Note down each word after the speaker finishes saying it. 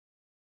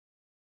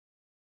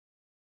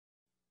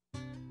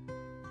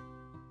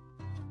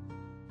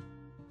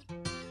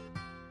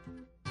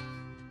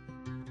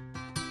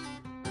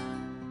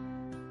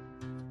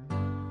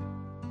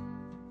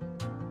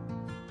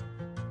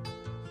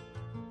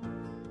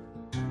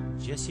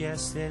Just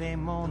yesterday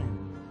morning,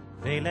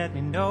 they let me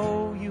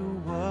know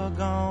you were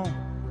gone.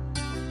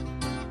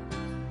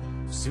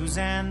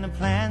 Suzanne, the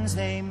plans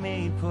they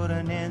made put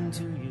an end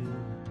to you.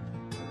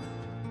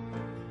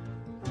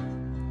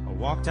 I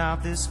walked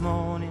out this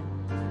morning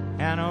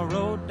and I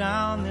wrote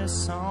down this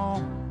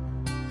song.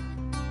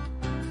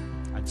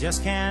 I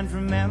just can't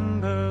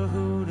remember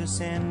who to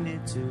send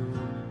it to.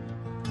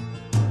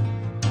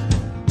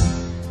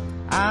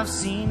 I've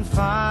seen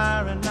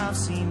fire and I've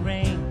seen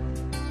rain.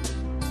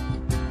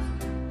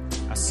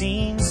 I've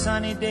seen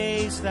sunny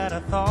days that I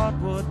thought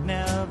would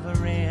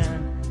never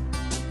end.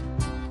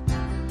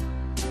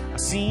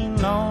 I've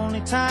seen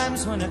lonely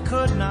times when I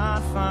could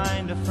not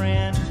find a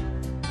friend.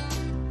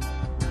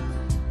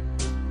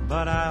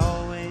 But I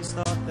always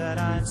thought that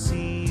I'd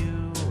see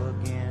you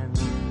again.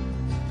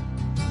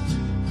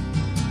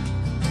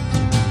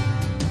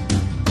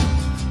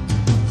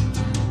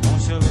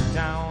 Won't you look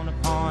down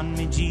upon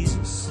me,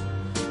 Jesus?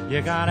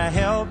 You gotta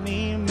help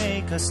me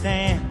make a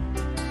stand.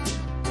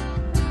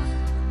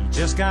 You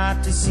just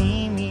got to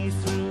see me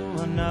through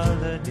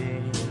another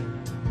day.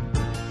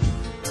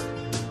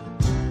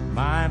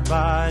 My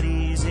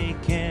body's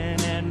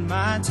aching and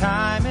my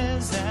time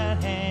is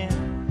at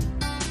hand.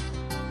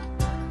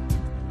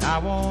 I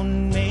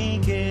won't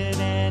make it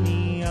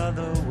any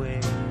other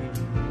way.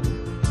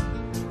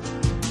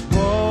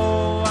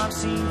 Whoa, I've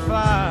seen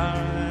fire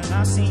and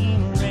I've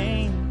seen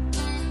rain.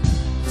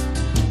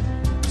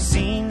 I've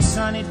seen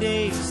sunny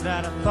days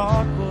that I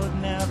thought would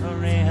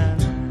never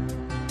end.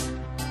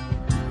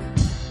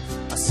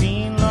 I've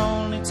seen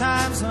lonely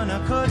times when I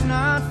could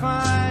not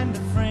find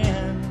a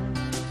friend.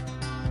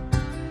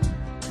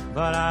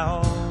 But I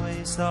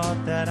always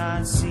thought that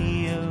I'd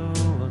see you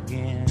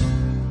again.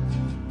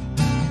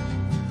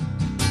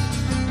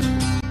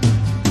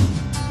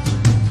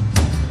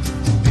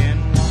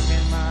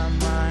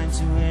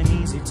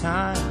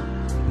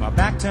 Time, my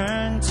back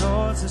turned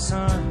towards the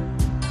sun.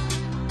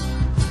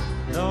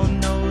 Lord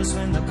knows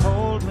when the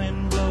cold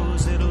wind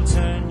blows, it'll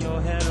turn your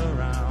head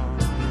around.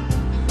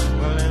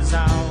 Well, there's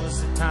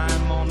hours of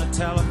time on the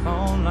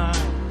telephone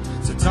line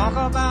to talk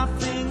about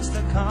things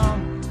to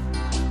come.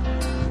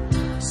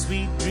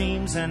 Sweet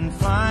dreams and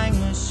flying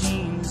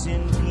machines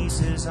in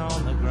pieces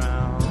on the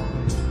ground.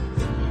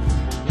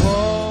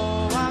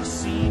 Whoa, I've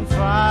seen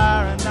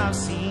fire and I've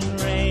seen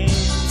rain.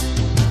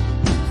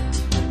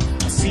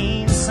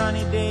 Seen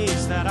sunny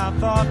days that I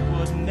thought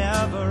would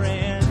never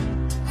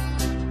end.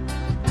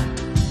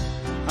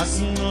 I've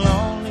seen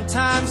lonely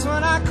times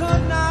when I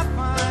could not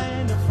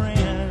find a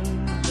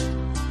friend.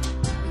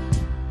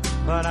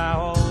 But I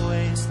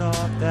always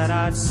thought that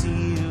I'd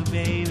see you,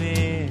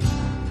 baby,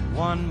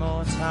 one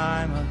more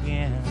time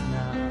again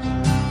now.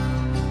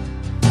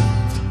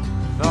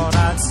 Thought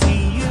I'd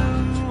see you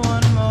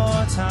one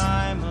more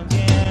time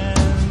again.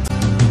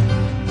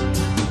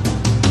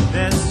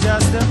 There's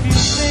just a few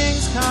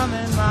things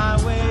coming my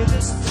way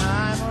this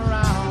time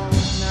around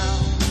now.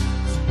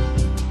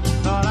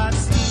 Thought I'd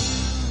see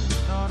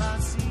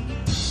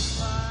you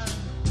flying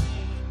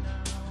away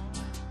now.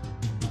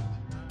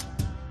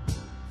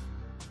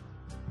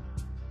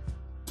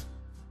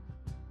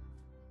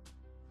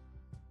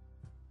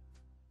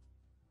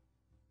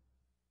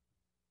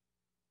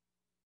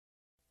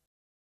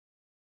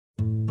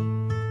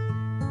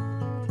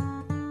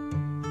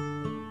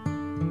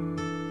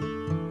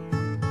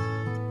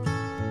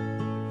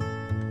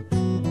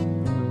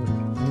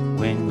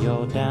 When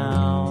you're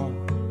down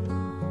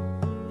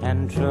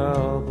and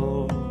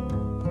troubled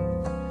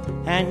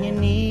and you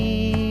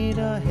need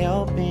a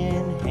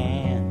helping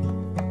hand,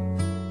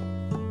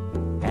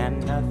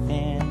 and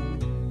nothing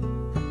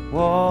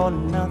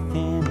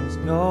is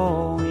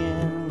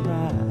going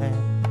right.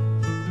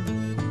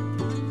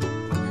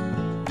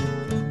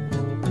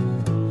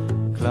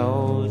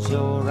 Close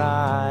your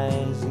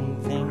eyes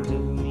and think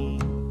of me,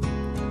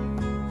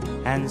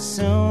 and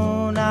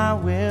soon I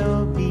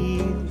will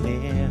be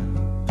there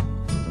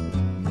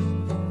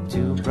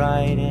to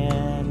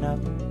brighten up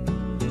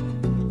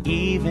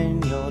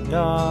even your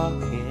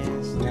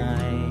darkest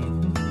night.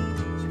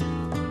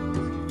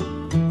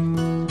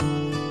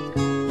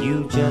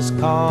 You just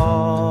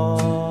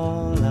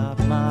call up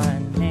my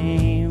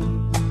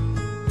name,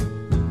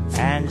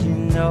 and you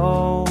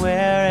know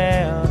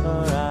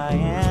wherever I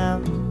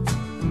am,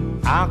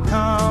 I'll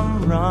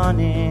come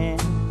running.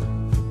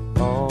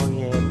 Oh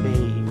yeah,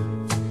 babe,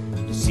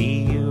 to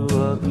see you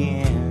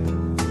again.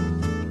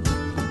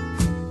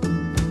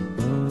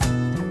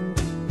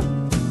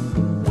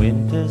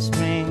 Winter,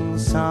 spring,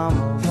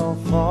 summer or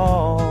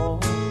fall,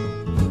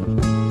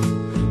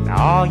 now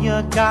all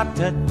you got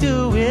to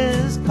do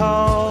is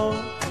call,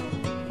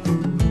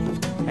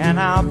 and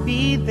I'll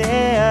be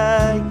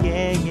there,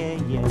 yeah, yeah,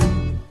 yeah.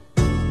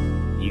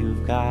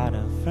 You've got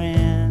a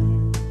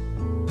friend.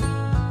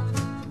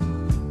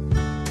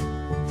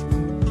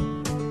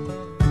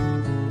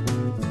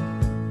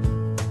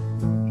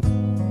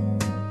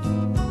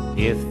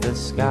 If the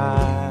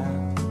sky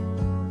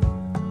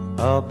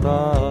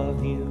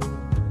above you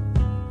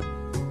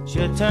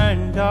should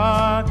turn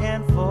dark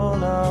and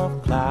full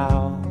of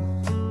clouds,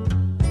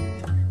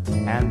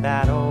 and and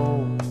that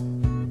old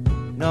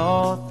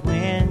north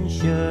wind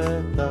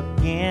should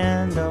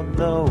begin to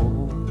blow.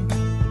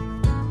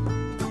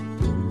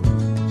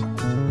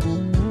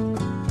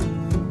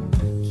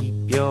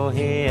 Keep your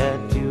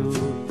head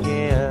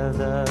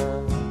together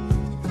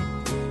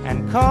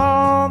and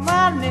call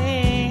my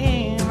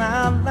name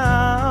out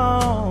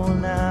loud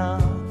now.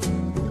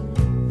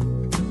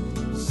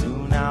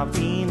 Soon I'll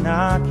be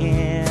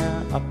knocking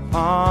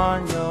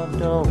upon your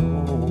door.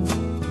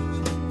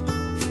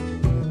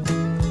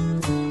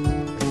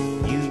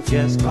 You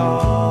just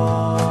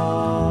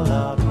call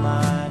up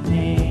my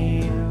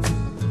name,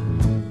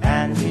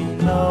 and you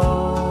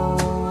know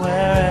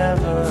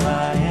wherever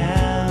I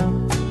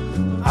am,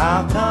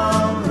 I'll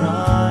come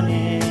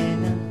running.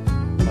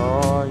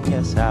 Oh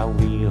yes, I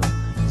will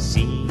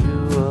see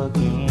you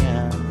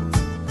again.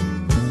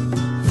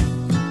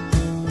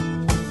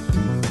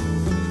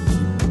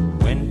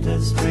 Winter,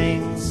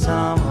 spring,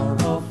 summer,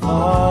 or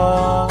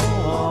fall,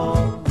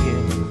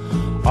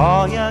 yeah.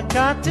 All you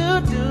got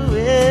to do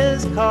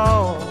is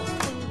call,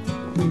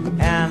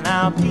 and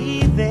I'll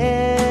be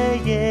there,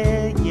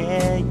 yeah,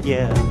 yeah,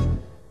 yeah.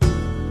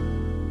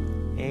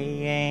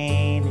 Hey,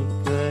 ain't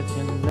it good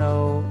to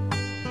know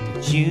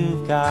that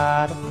you've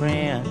got a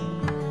friend?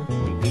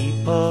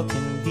 People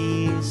can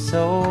be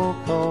so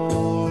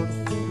cold,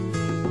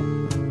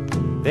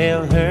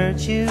 they'll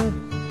hurt you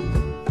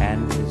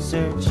and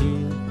desert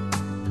you.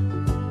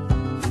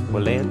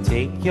 Well, they'll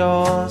take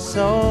your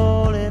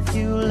soul if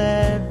you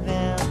let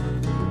them.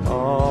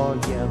 Oh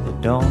yeah,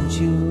 but don't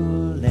you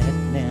let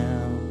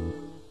them.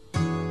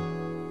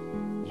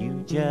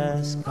 You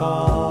just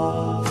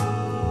call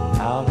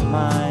out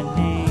my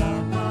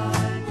name,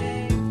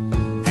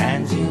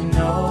 and you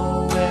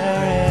know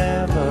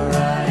wherever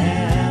I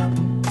am,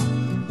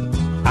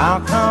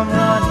 I'll come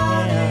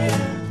running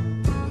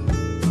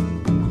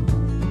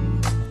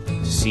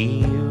to see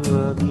you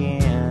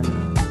again.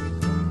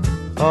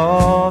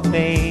 Oh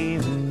baby,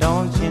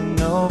 don't you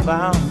know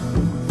about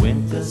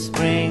winter,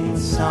 spring,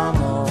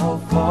 summer, or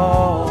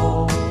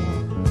fall?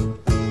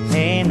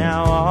 Hey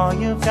now, all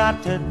you've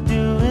got to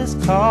do is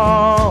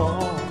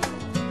call.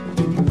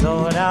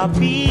 Lord, I'll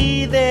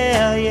be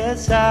there,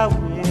 yes I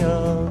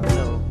will.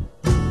 No,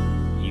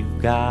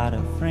 you've got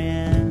a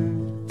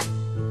friend.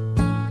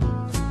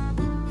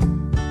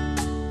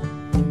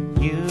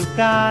 You've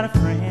got a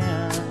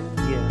friend,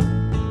 yeah.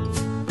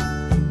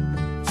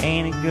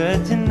 Ain't it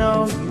good to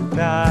know you've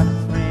got a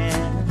friend?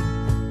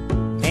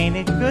 Ain't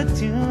it good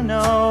to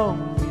know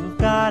you've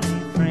got a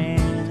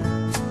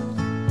friend?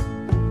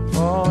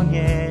 Oh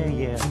yeah,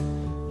 yeah,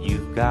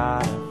 you've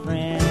got a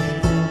friend.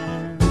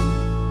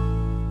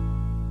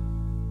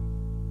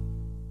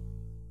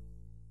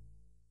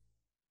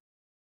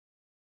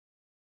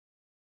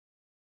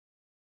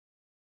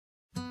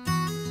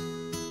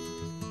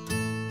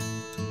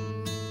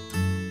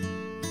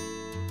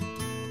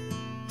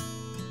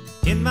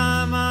 In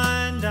my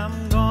mind,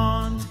 I'm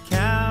gone to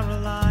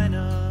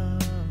Carolina.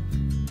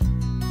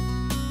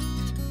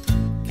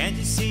 Can't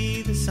you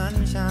see the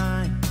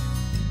sunshine?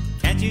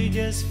 Can't you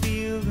just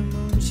feel the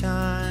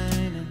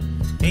moonshine?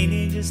 And ain't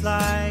it just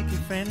like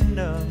a friend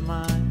of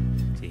mine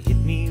to hit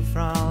me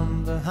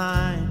from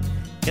behind?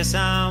 Yes,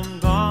 I'm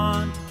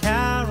gone to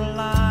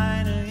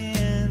Carolina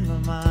in my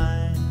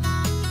mind.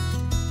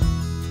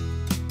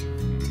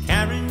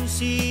 Karen,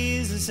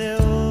 she's the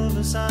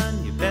silver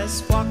sun. You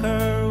best walk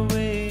her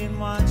away and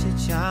watch it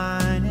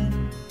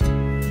shining.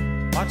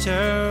 Watch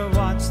her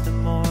watch the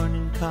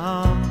morning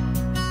come.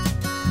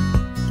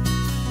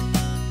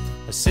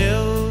 A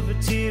silver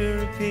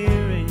tear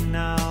appearing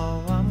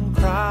now. I'm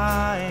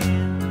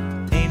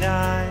crying, ain't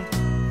I?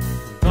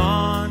 I'm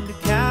gone to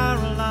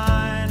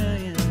Carolina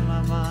in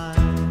my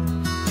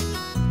mind.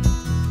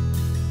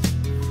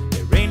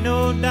 There ain't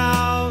no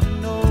doubt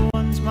in no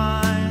one's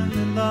mind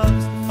that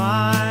love's the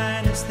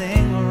finest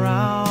thing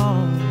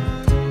around.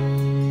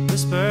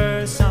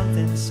 Whisper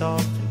something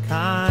soft and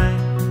kind.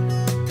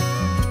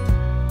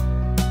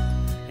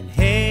 And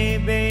hey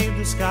babe,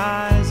 the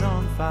sky's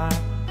on fire.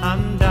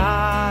 I'm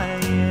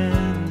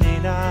dying,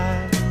 ain't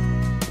I?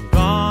 I'm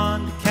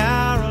gone to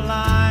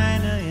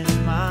Carolina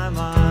in my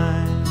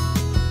mind.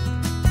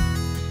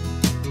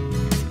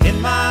 In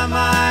my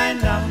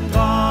mind, I'm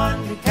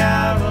gone to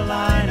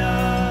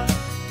Carolina.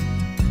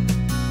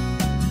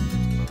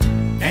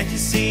 Can't you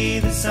see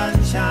the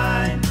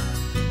sunshine?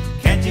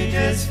 Can't you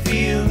just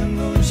feel the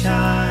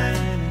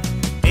moonshine?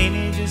 Ain't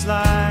it just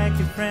like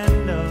a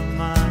friend of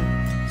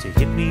mine to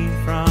hit me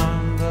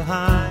from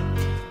behind?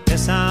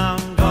 Yes,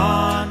 I'm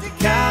gone to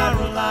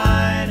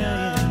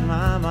Carolina in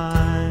my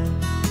mind.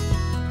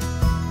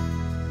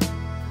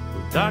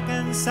 Dark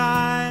and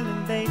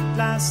silent late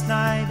last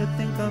night, I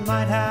think I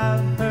might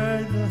have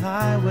heard the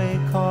highway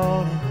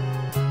calling.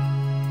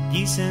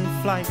 Geese in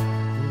flight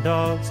and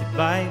dogs that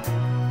bite.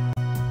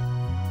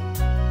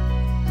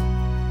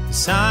 The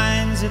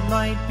signs that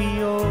might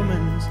be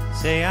omens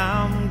say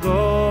I'm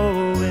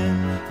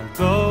going, I'm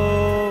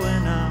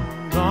going,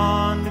 I'm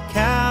gone to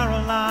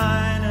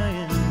Carolina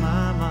in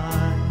my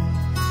mind.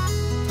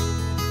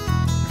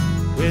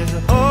 With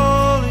a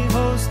holy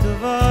host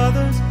of us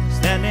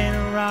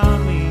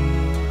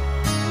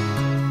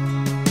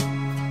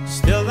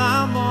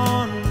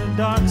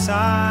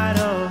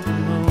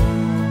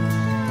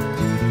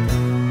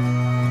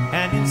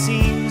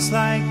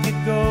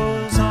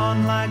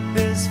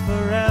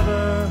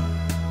forever,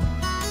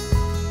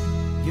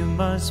 you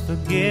must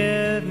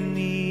forgive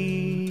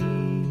me.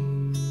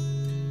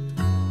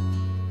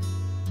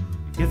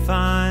 If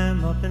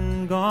I'm up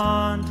and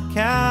gone to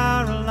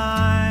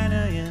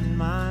Carolina in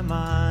my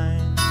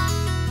mind,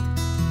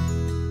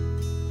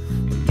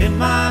 in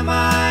my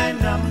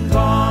mind I'm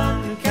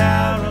gone to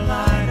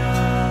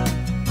Carolina.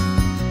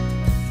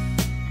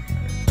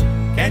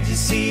 Can't you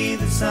see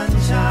the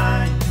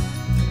sunshine?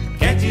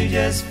 Can't you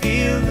just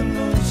feel the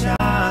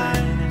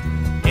moonshine?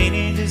 Ain't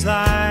it just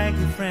like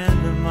a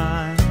friend of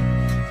mine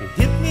to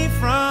hit me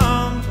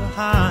from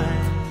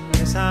behind?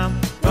 Yes, I'm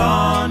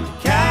gone to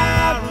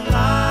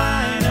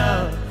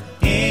Carolina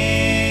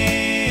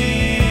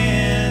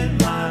in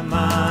my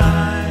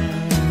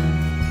mind.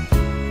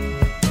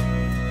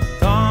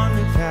 Gone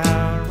to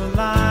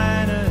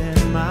Carolina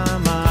in my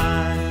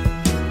mind.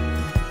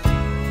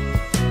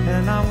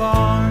 And I'm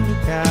gone to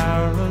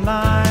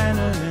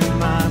Carolina in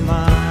my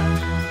mind.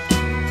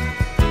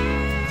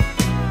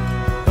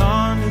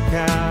 Gone to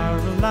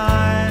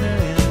Carolina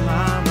in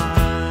my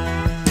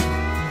mind.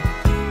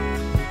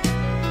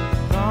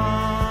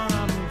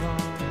 Gone,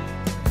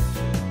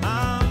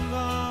 I'm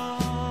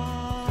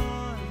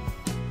gone.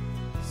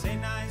 Say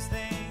nice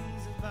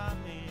things about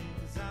me,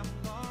 'cause I'm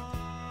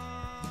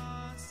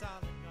gone,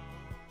 solid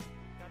gone.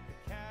 Got to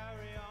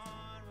carry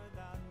on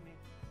without me.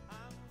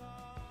 I'm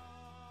gone.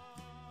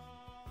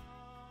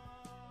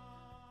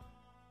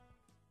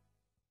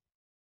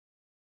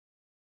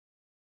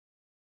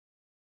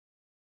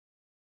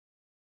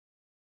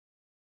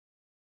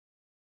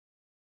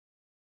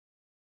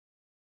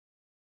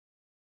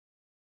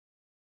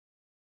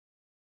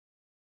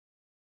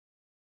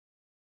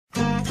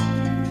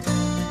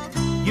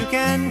 You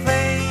can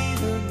play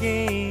the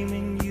game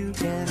and you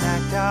can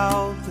act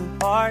out the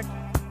part,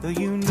 though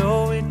you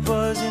know it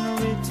wasn't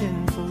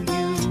written for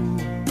you.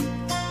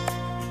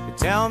 But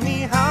tell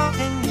me, how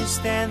can you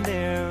stand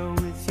there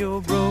with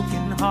your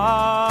broken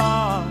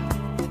heart,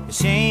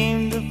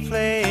 ashamed of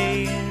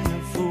playing the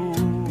fool?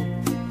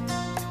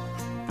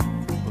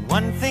 But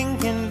one thing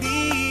can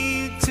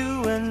lead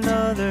to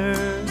another.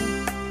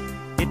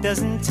 It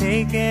doesn't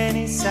take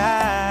any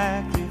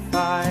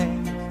sacrifice.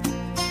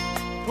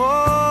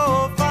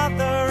 Oh,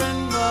 father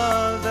and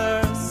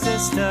mother,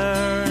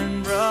 sister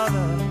and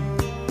brother,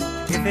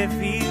 if it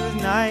feels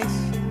nice,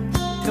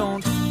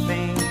 don't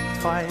think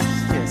twice.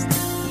 Just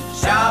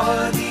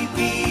shower the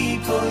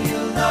people you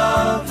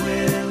love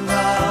with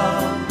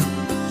love.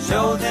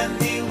 Show them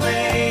the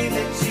way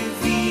that you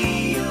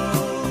feel.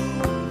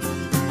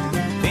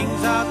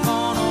 Things are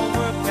gonna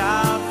work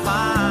out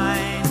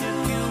fine if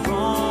you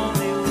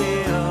only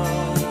will.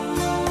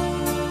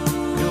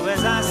 Do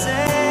as I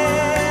say.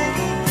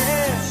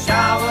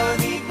 Shower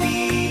the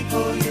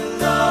people you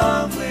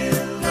love with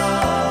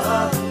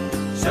love.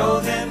 Show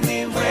them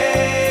the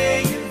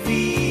way you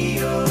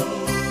feel.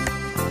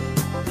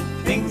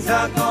 Things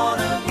are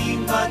gonna be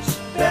much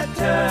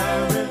better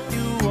if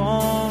you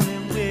only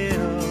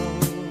will.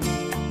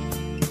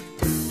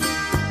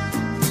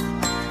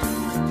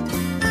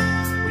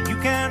 Well, you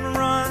can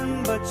run,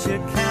 but you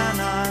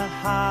cannot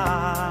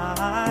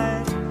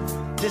hide.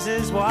 This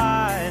is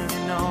widely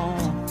known.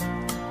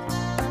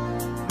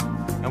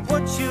 And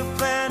what you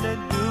plan to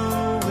do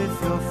with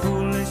your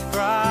foolish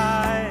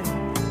pride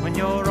when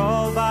you're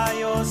all by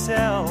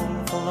yourself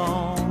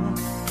alone?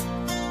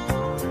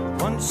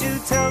 Once you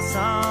tell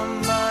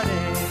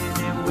somebody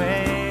the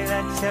way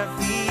that you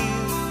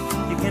feel,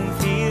 you can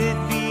feel it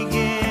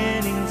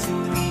beginning to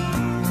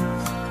ease.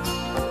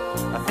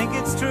 I think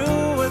it's true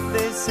what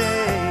they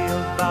say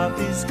about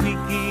this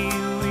squeaky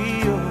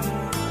wheel,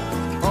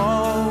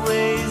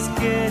 always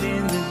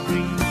getting the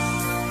grease.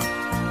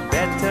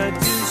 Better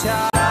to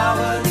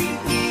shower the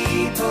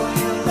people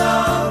you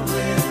love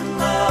with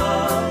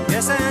love.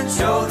 Yes, and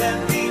show them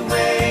the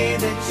way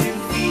that you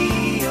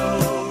feel.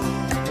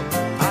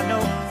 I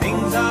know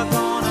things are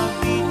gonna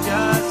be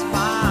just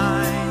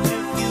fine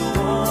if you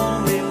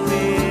only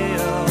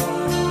will.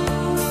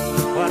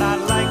 What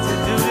I'd like to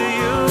do to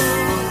you,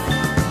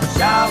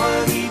 shower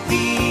the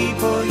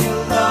people you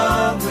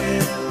love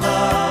with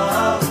love.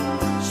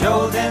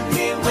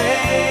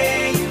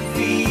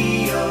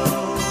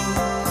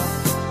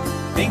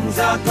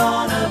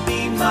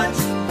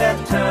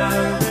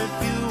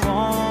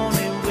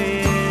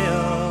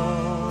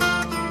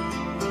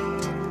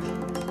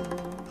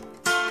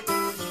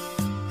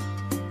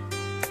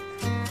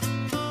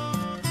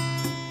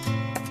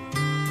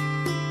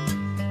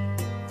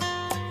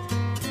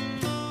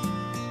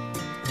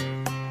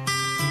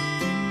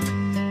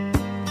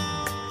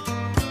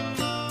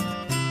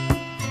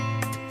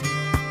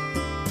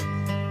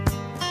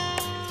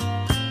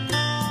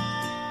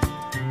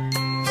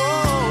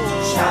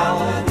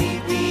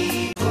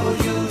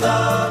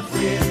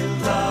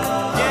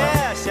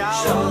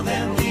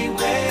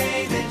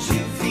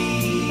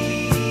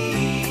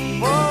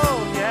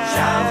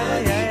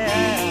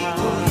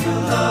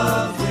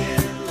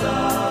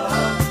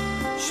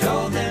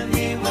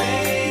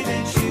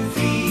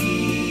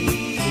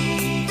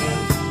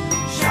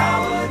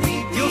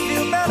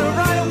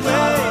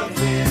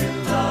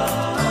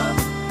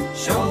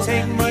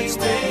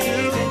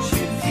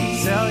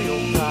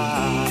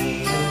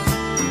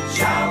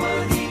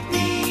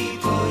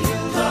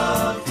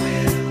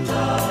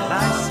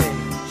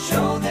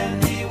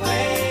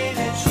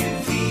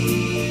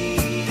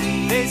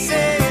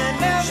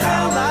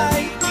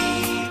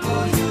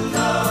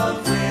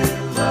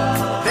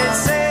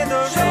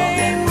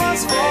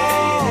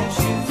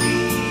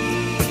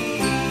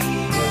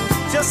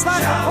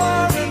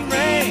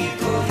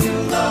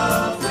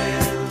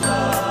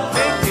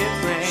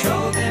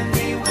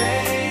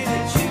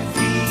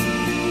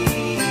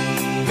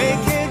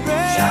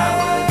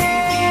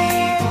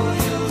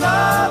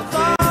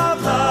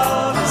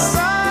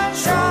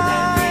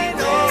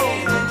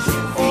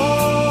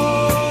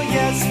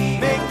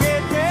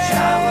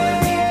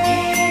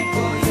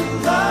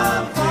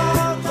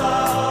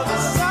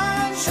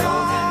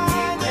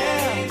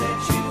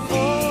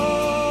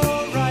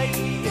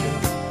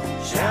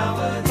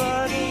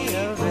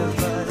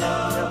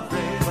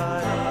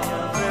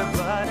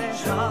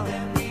 Call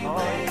them the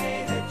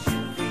way that you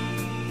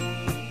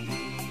feel.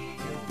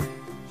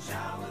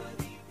 Shower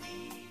the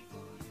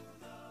people you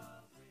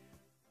love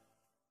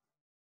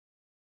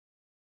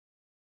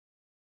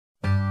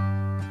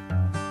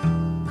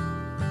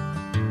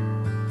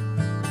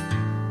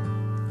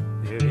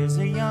with. There is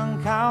a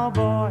young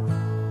cowboy,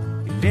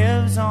 he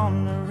lives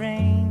on the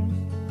range.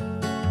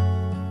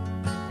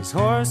 His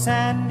horse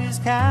and his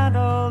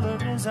cattle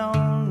are his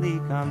only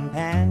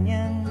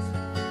companions.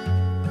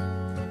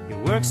 He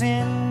works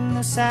in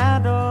the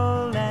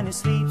saddle and he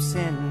sleeps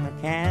in the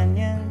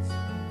canyons,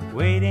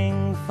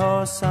 waiting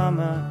for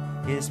summer,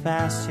 his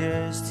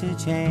pastures to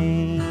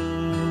change.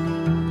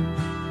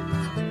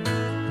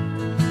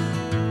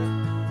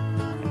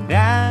 And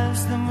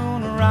as the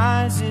moon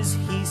rises,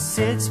 he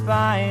sits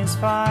by his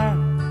fire,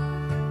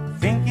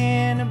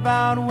 thinking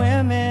about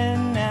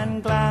women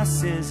and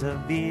glasses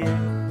of beer,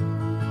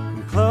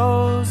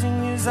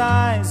 closing his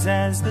eyes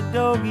as the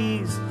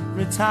dogies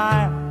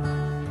retire.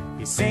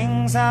 He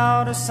sings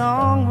out a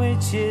song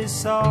which is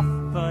soft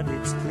but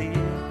it's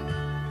clear,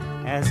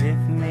 as if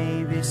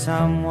maybe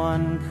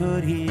someone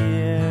could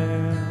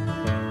hear.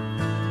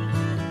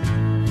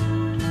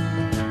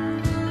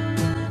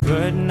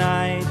 Good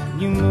night,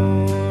 you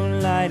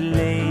moonlight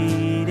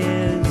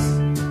ladies,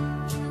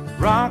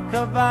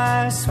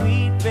 rock-a-bye,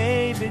 sweet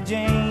baby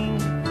Jane.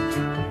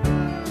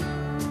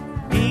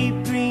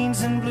 Deep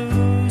greens and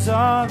blues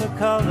are the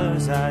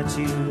colors I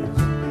choose.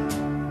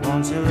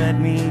 Won't you let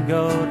me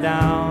go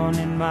down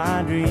in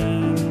my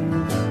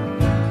dreams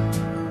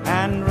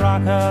and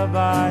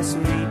rock-a-bye,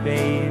 sweet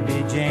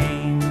baby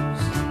James?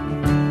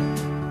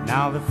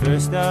 Now the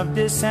 1st of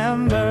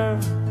December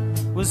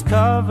was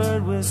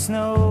covered with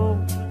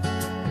snow,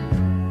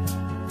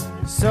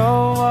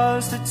 so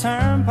was the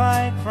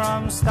turnpike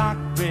from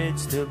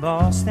Stockbridge to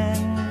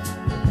Boston.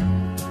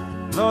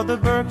 Lord, the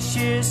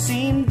Berkshires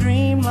seemed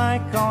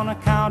dreamlike on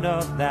account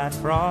of that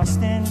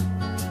frosting,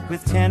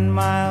 with 10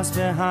 miles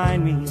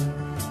behind me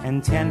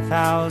and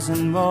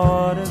 10,000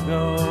 more to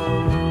go.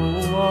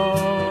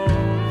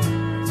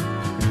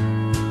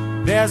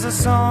 There's a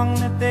song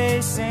that they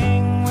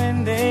sing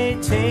when they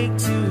take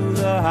to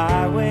the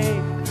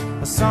highway,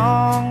 a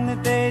song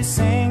that they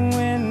sing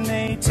when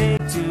they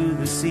take to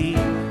the sea,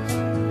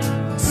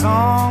 a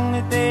song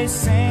that they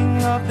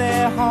sing of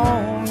their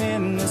home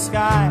in the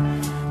sky.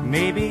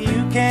 Maybe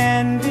you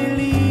can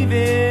believe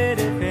it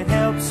if it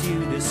helps you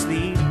to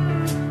sleep,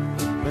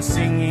 but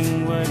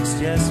singing works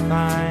just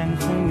fine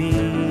for me.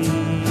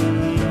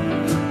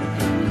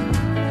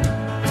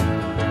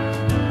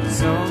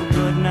 So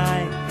good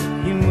night,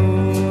 you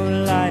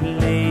moonlight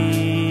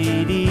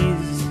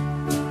ladies,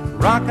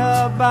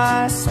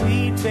 rock-a-bye,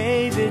 sweet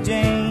baby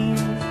Jane.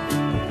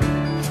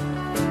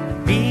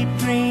 Deep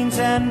greens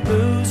and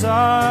blues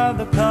are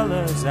the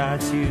colors I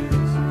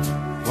choose.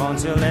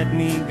 Won't you let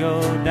me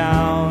go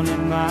down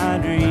in my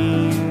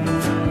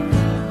dreams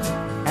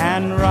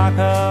and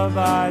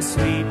rock-a-bye,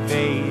 sweet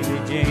baby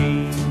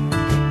Jane?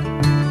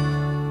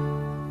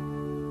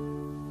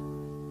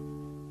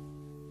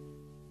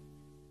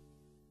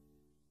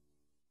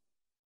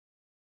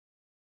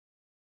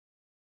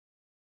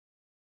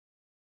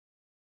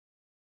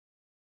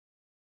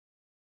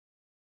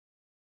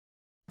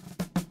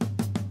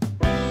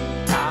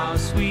 How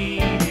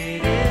sweet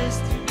it is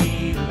to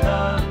be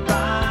loved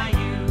by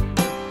you.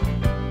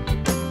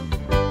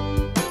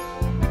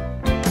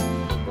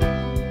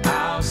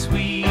 How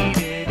sweet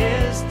it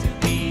is to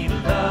be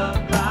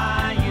loved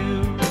by you.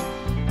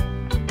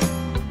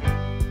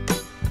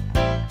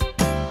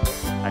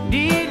 I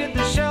needed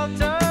the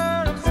shelter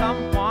of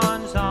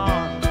someone's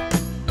arms.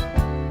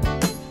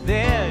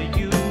 There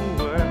you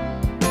were.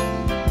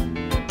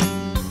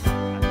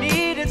 I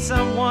needed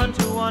someone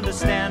to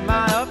understand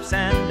my ups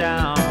and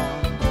downs.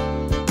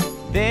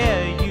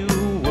 There you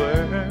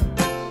were,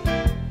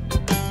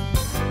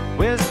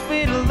 with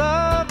sweet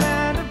love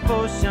and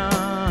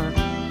devotion,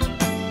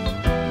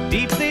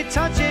 deeply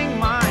touching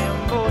my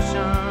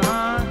emotion.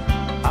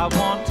 I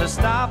want to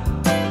stop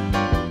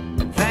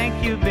and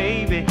thank you,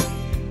 baby.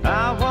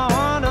 I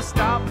want to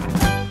stop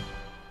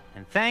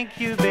and thank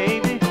you,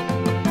 baby.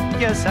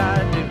 Yes,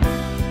 I do.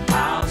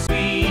 How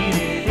sweet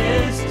it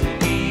is to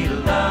be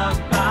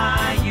loved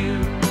by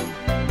you.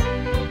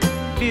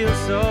 Feels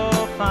so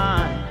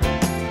fine.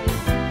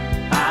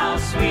 How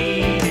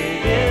sweet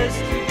it is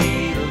to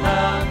be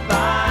loved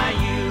by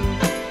you.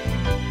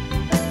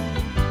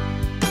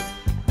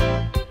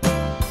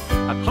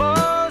 I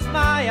close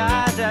my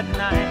eyes at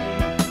night,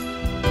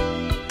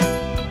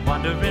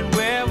 wondering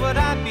where would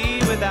I be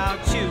without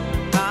you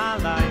in my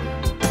life.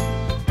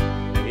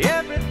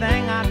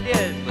 Everything I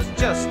did was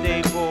just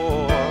a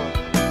bore.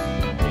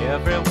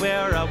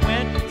 Everywhere I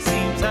went, it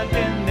seems I've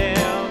been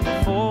there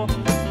before.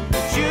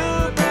 But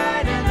you're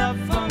bright enough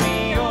for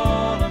me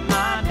all of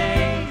my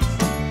days,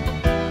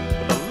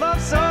 with a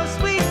love so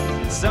sweet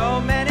in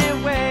so many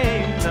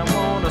ways. I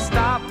wanna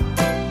stop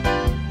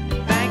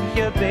and thank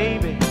you,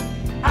 baby.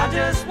 I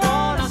just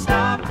wanna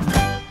stop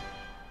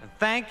and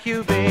thank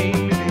you,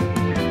 baby.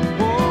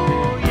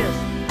 Oh yes.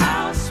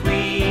 How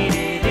sweet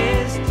it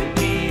is to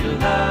be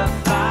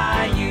loved by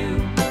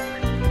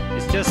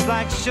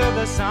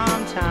sugar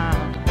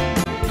sometime.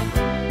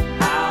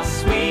 How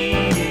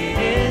sweet it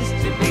is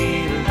to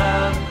be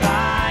loved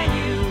by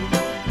you.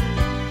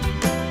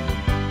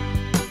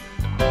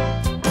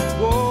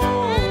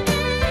 Whoa,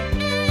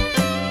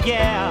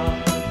 yeah.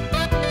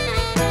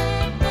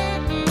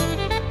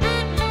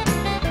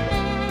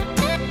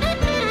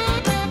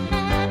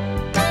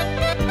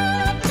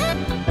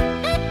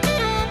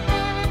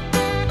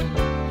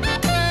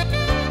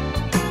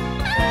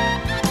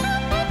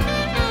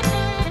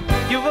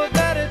 You were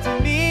better to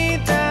me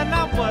than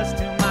I was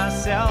to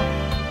myself.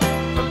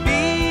 For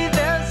me,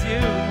 there's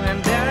you,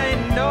 and there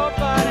ain't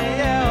nobody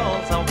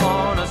else. I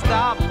wanna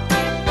stop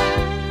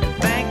and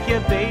thank you,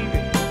 baby.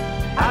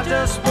 I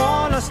just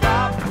wanna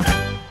stop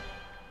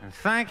and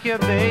thank you,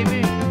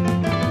 baby.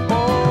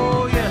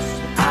 Oh, yes.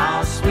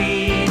 How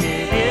sweet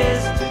it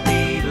is to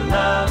be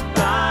loved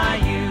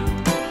by you.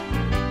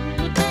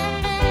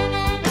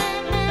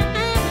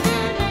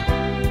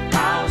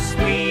 How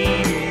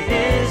sweet it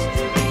is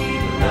to be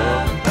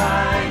loved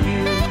by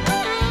you.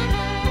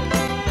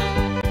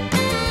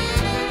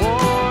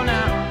 Oh,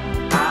 now,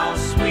 how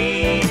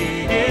sweet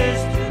it is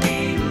to be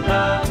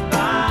loved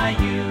by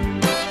you.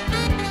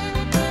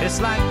 It's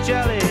like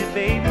jelly,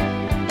 baby.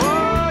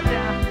 Oh,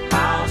 yeah.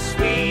 How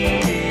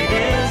sweet it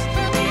is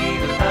to be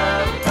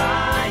loved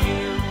by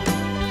you.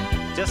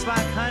 Just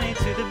like honey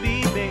to the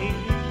bee, baby.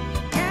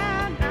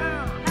 Yeah,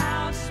 now,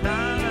 how sweet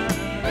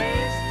it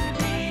is to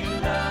be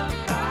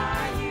loved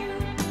by you.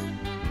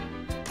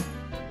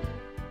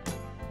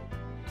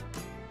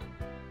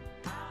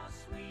 How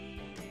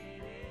sweet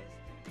it is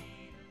to be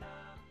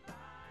loved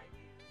by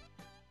you.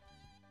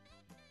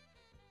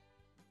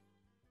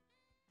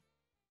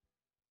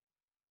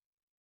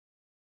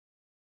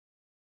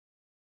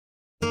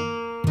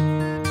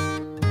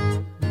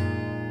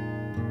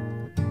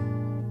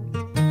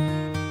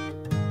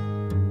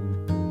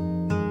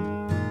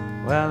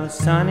 Well, the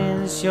sun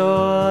is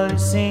surely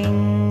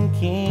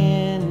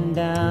sinking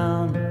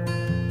down,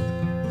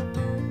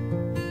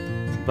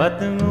 but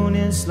the moon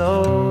is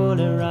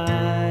slowly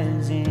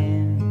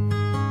rising.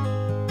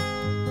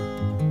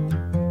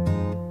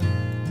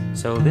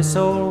 So this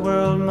old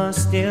world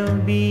must still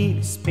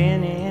be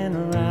spinning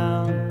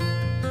around,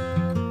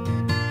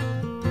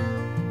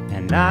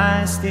 and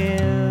I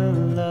still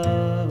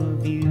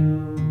love you.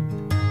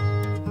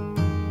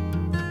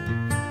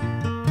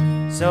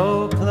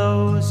 So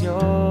close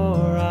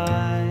your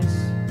eyes.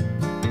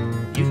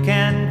 You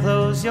can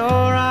close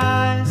your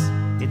eyes,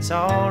 it's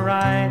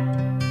alright.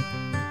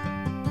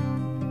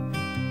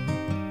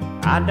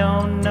 I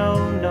don't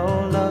know no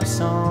love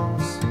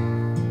songs,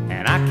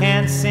 and I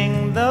can't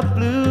sing the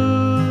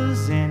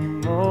blues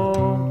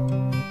anymore,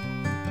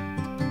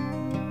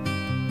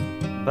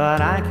 but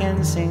I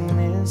can sing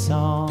this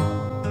song,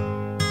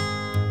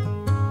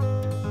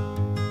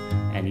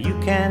 and you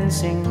can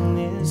sing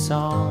this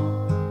song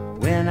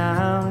when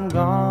I'm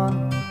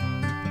gone.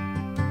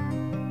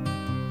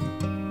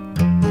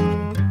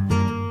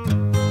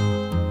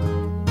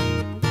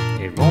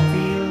 It won't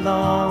be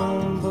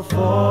long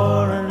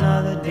before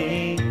another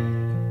day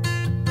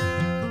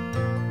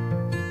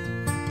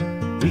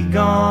we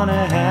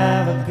gonna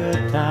have a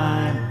good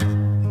time,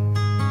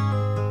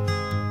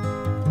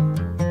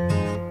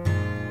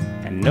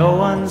 and no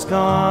one's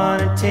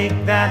gonna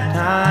take that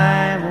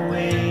time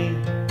away.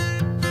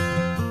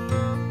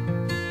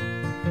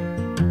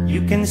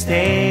 You can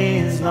stay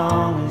as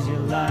long as you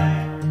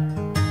like.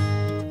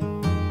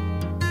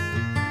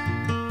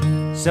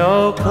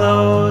 So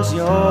close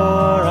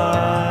your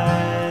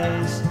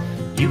eyes.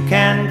 You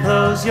can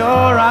close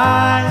your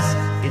eyes,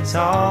 it's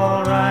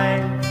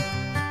alright.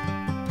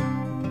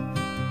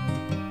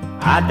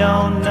 I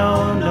don't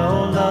know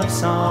no love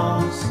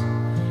songs,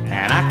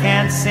 and I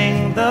can't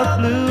sing the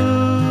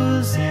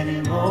blues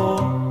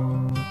anymore,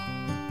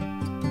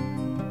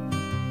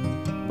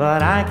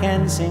 but I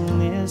can sing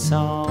this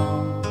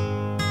song,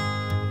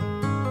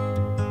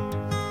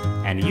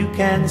 and you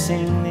can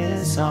sing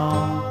this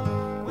song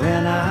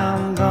when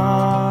I'm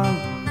gone.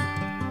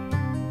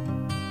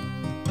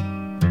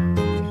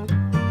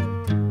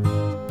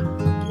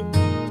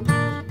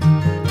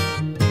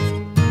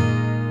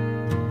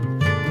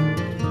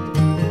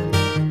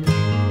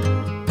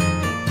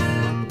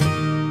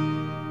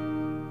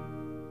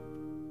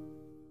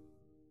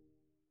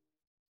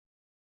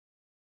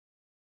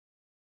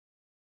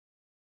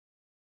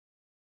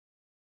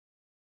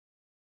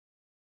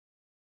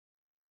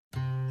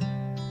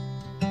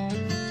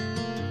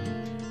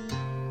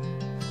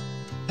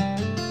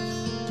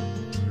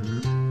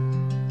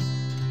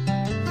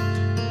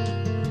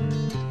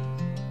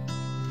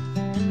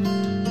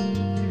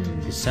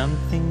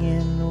 Something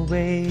in the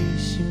way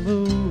she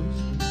moves,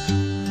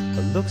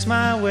 or looks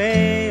my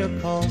way, or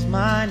calls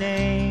my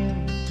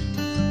name,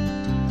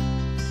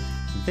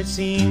 that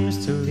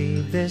seems to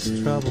leave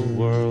this troubled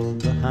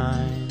world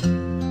behind.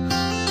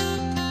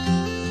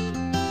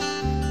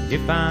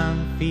 If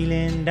I'm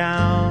feeling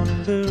down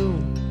and blue,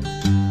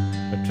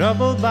 or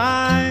troubled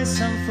by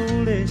some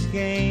foolish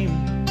game,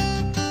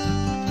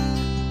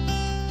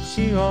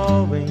 she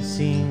always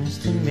seems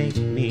to make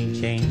me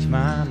change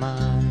my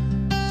mind.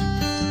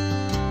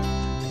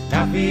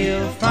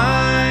 feel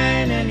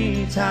fine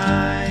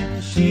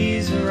anytime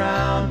she's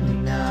around me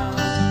now.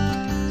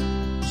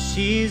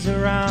 She's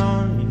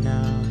around me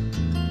now,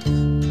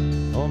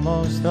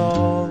 almost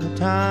all the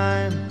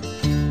time.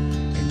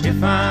 And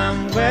if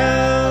I'm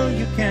well,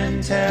 you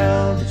can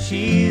tell that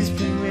she's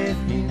been with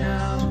me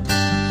now.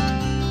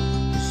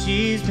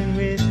 She's been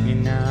with me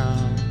now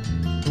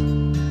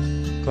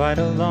quite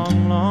a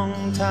long,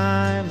 long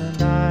time,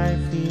 and I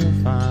feel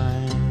fine.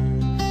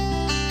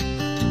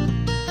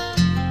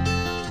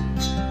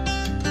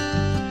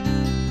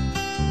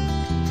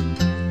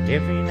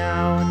 Every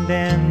now and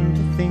then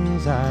the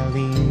things I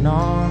lean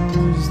on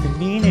lose the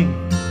meaning,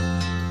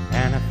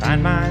 and I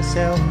find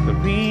myself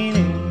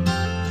careening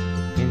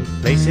in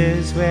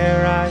places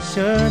where I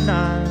should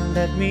not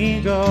let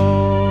me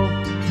go.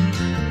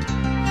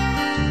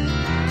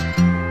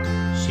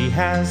 She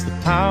has the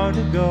power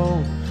to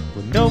go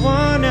where no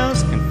one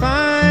else can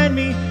find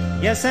me.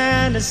 Yes,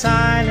 and to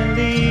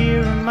silently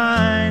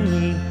remind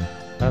me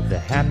of the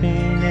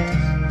happiness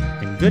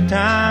and good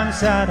times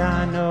that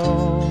I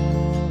know.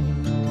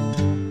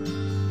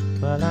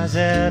 Well, I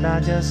said I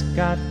just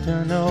got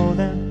to know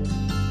them.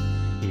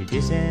 It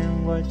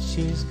isn't what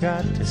she's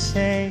got to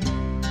say,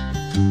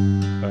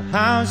 or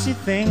how she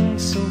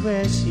thinks, or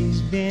where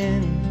she's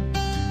been.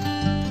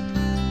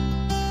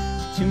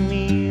 To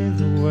me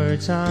the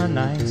words are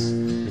nice,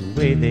 the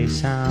way they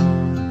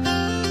sound.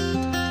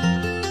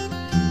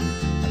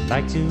 I'd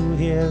like to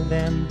hear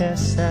them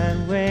best that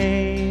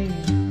way.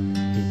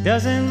 It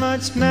doesn't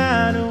much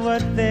matter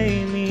what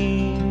they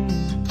mean,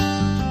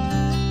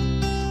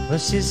 but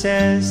she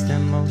says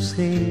them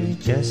mostly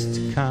just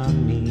to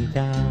calm me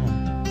down.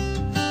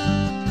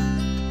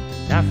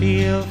 And I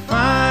feel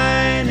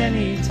fine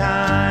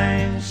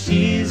anytime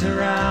she's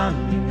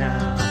around me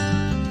now.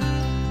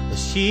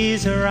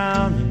 She's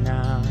around me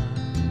now,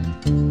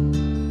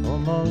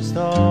 almost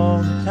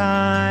all the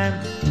time.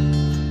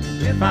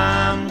 And if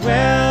I'm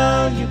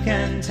well, you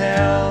can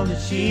tell that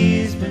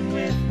she's been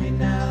with me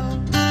now.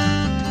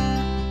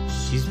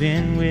 She's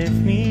been with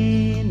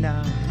me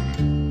now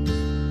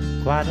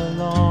quite a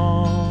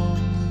long,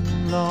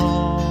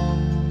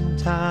 long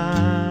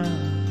time.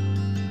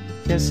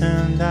 Yes,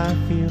 and I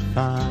feel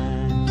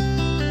fine.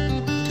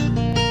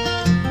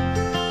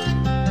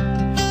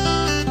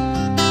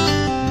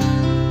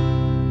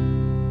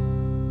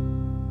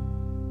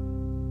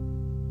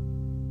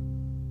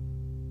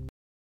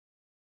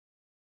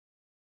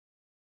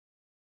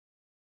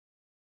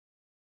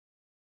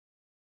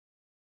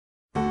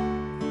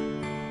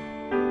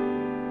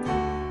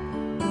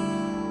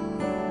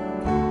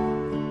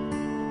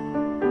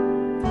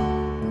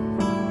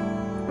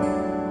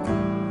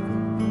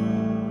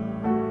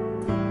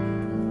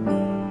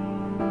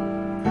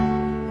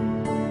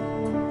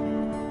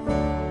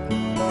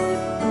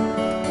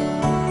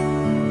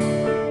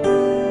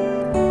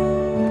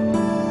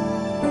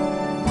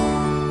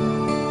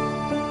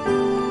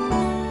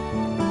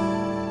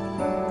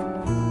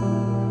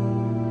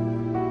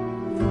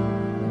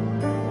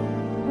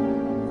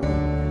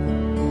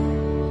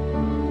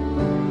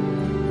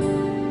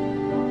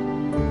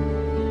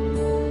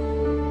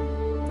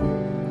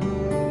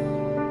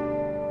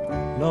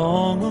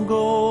 Long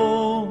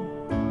ago,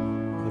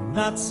 but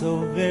not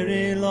so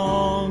very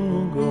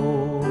long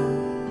ago,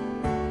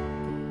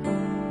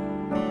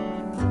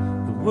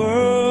 the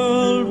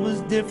world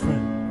was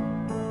different.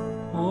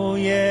 Oh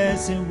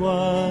yes, it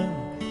was.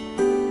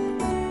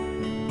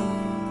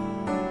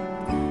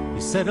 You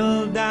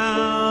settled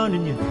down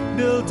and you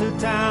built a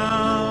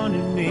town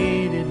and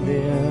made it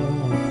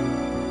live,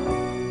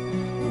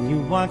 and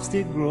you watched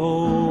it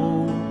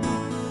grow.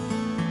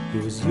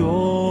 It was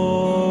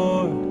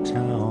your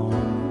town.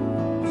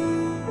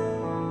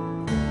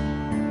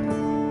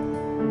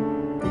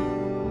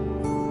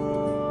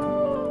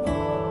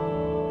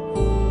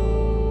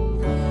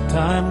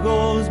 Time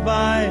goes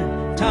by,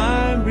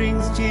 time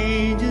brings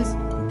changes,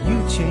 and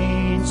you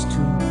change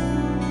too.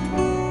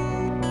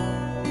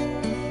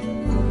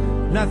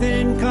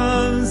 Nothing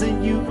comes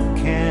that you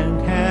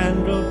can't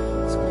handle,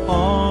 so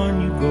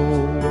on you go.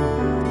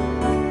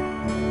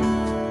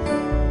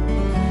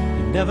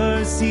 You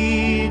never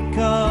see it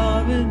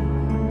coming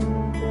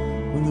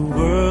when the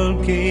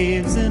world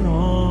caves in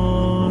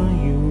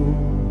on you,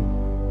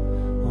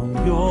 on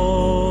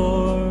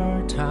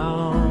your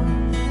town.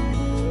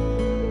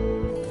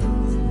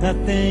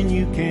 Nothing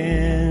you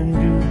can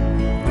do.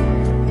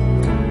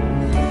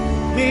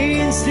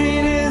 Main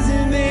Street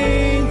isn't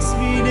Main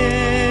Street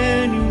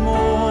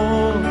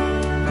anymore.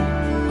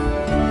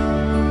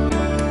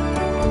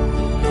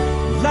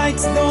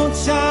 Lights don't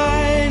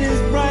shine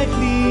as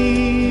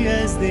brightly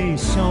as they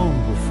shone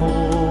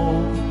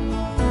before.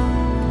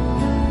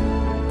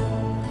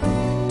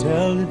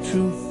 Tell the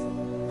truth,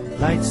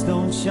 lights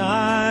don't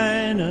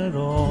shine at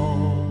all.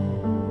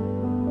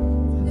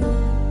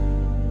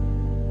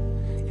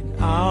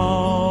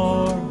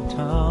 Our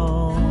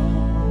town.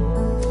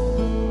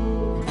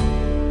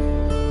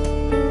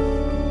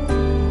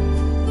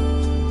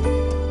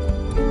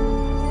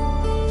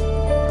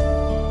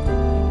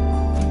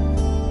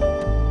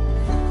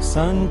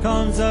 Sun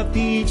comes up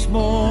each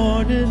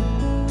morning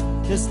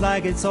just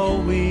like it's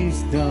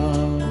always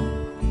done.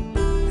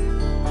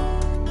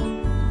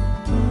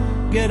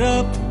 Get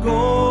up,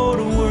 go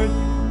to work,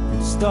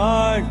 and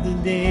start the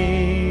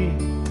day.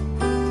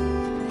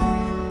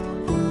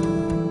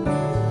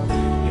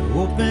 You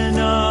open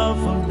up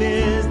for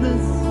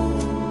business,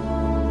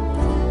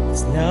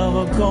 it's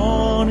never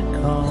gonna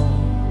come.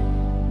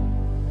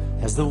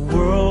 As the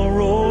world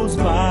rolls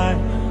by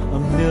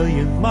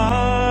 1,000,000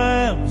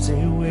 miles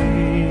away.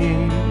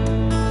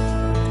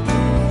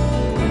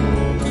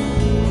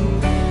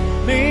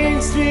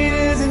 Main Street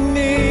isn't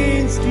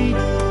Main Street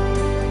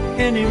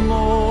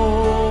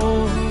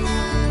anymore.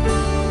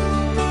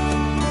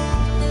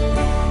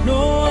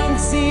 No one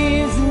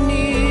seems to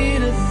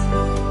need us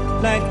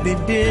like they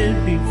did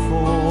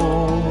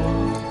before.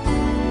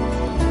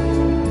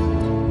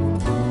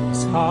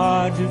 It's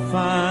hard to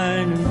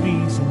find a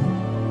reason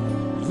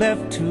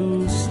left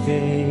to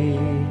stay,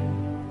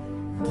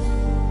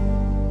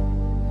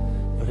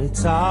 but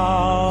it's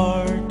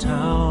our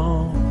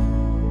town.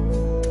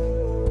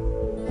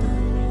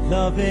 We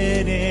love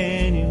it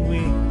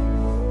anyway.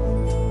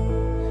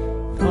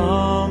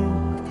 Come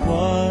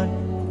what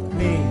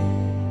may,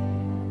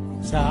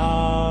 it's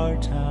our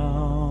town.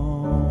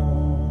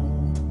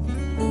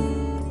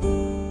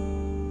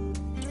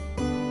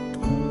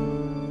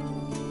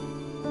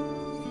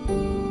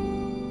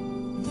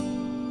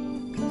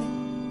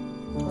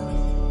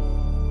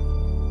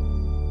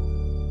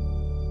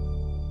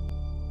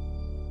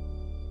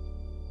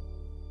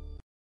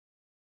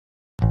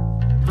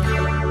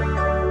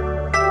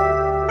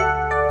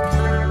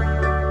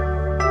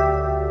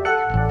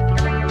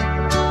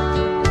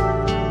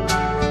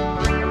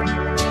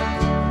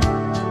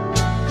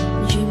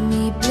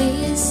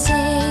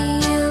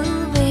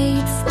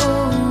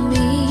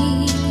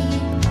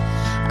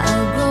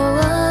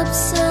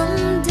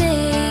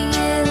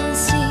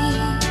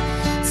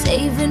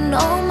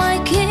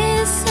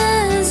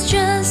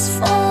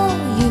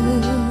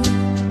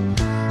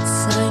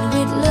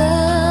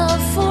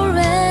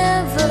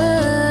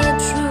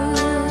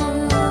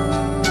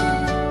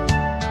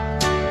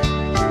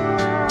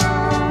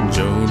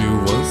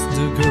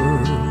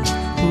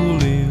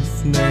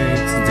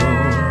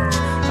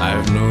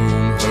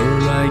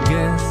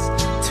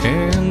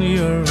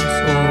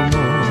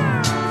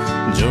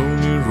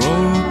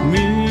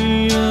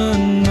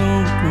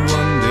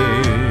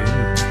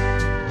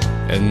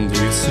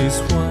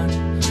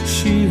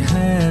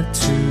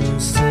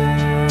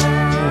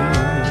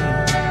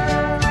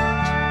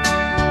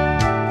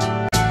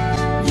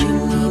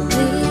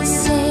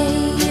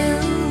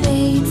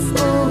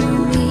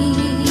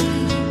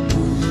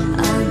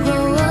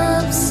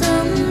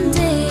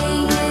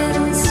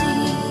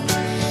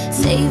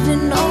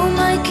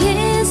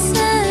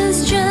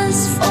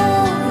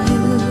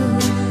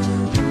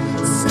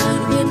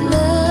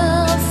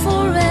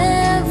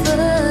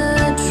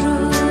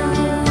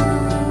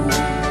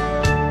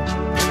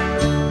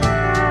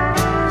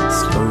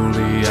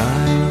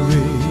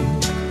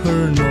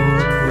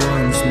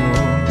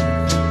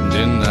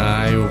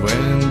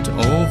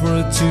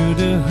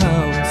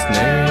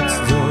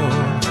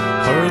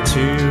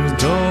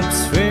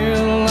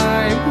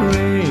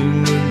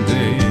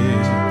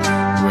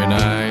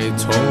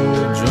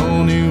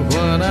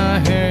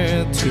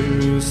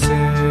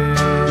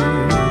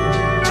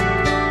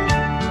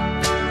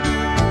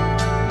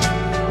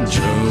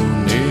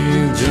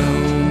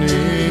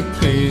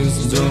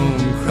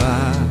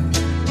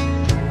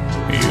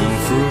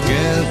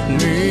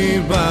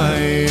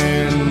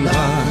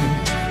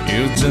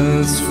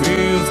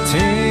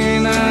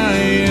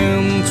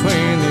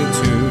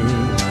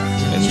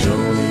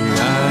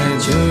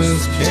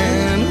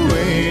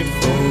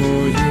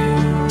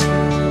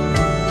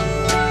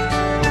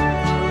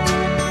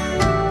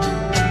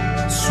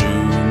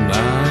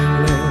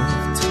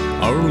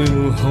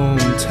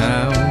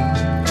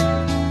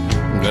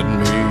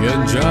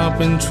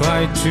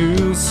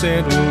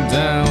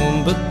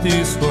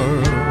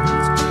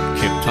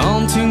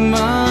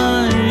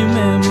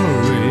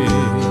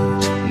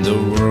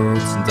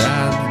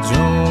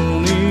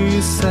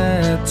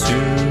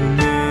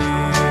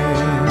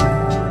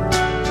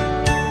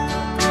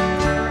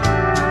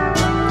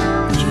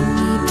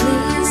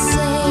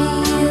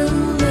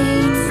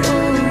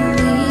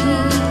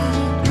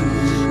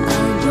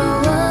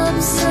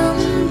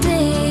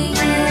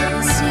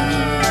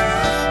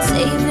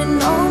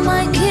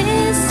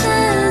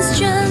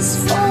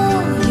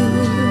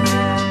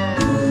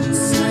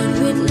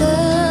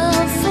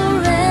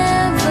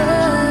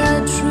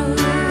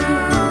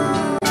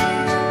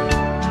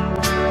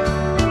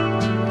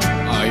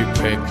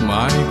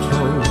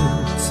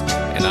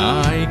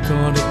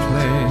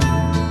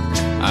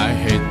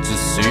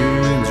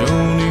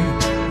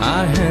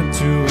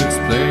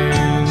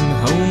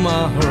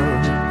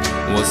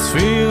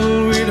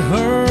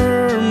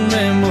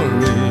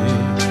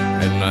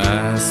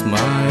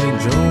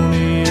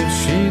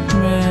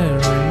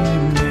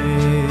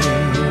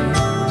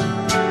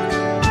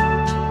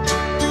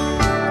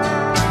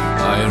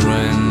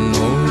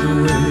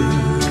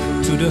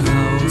 To the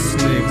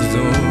next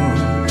door,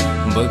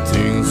 but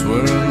things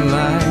weren't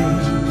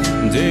like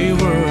they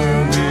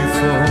were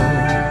before.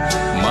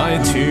 My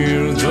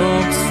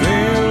teardrops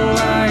feel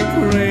like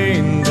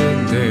rain that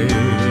day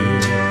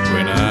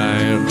when I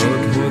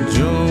heard what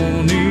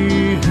Johnny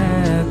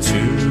had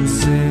to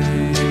say.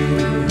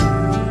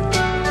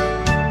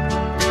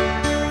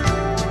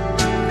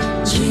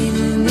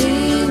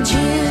 Jimmy,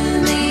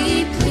 Jimmy,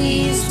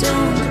 please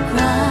don't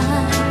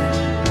cry.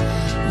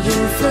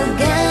 You'll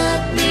forget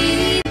me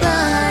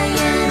by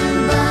and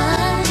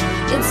by.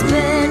 It's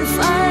been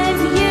 5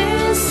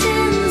 years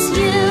since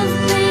you've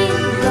been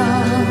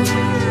gone.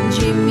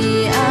 Jimmy,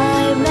 I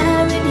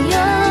married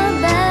your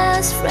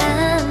best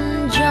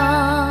friend,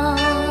 John.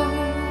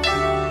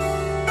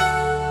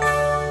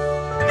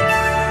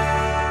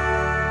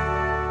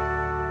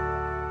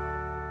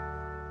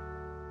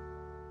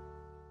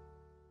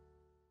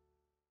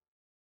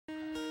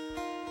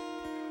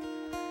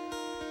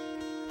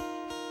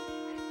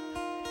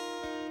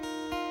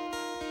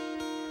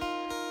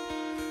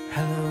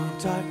 Hello,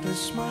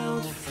 darkness, my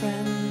old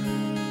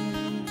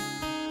friend.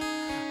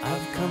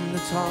 I've come to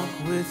talk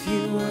with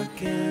you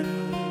again,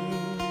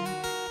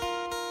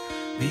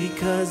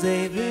 because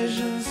a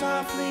vision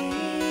softly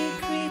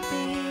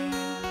creeping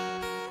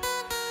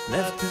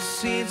left the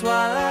seeds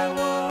while I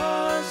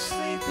was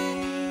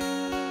sleeping,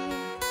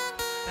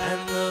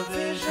 and the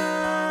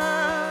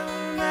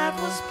vision that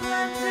was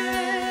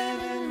planted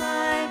in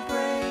my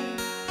brain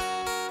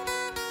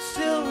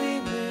still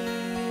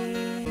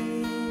remains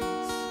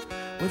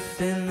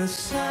within the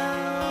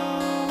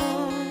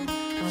sound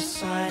of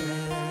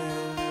silence.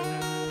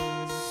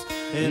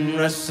 In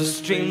restless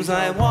dreams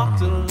I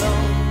walked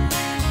alone.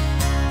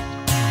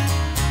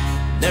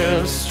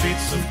 Narrow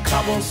streets of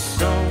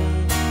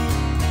cobblestone,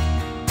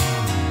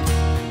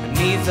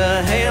 beneath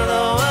the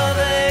halo of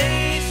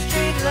a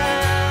street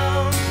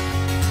lamp,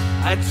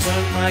 I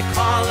turned my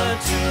collar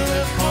to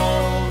the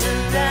cold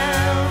and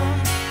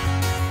damp.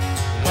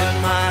 When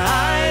my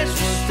eyes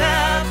were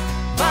stabbed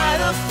by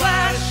the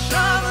flash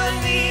of a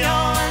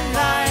neon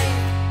light,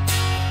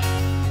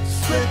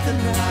 split the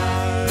night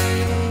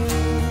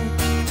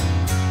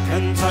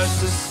and touched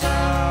the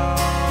sound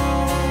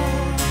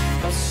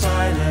of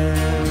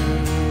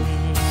silence.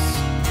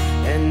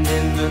 And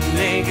in the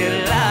naked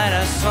light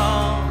I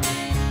saw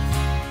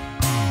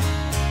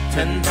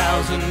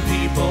 10,000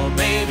 people,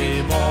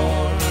 maybe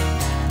more.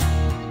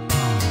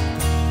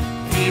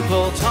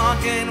 People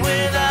talking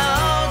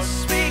without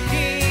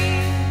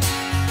speaking,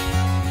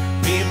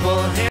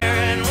 people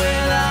hearing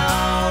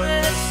without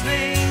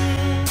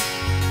listening,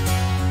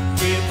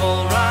 people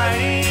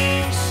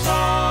writing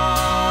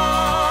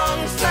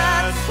songs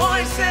that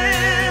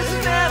voices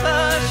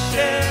never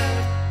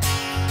shared.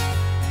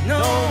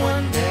 No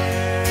one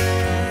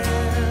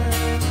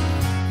dared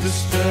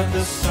disturb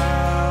the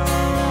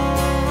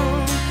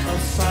sound of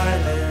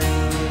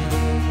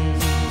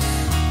silence.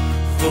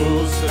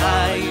 Fools that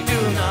I do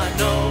not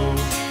know,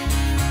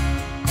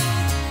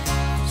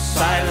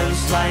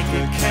 silence like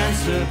a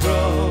cancer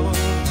grows.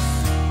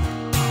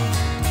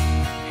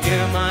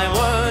 Hear my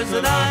words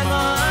that I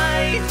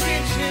might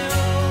reach you,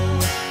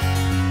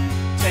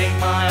 take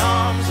my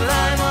arms that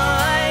I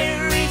might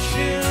reach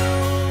you,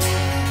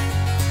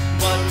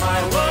 but my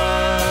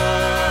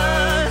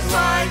words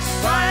like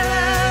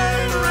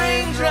silent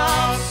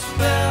raindrops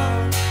fell,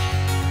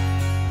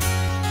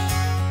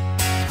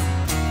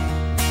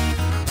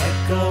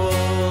 echo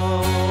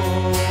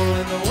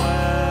in the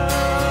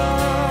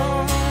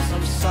wells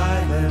of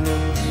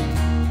silence.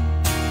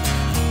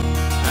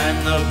 And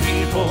the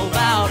people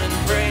bowed and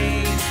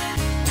prayed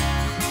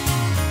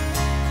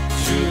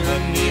to the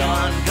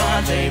neon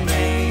god they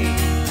made,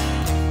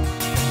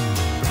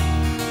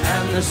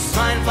 and the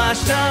sign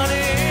flashed out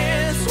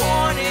its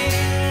warning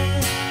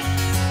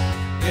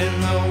in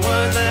the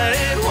word that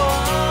it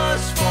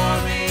was for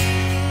me.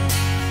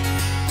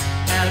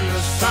 And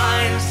the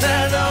sign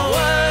said the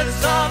words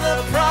of the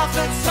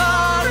prophets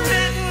are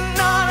written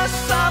on a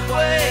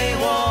subway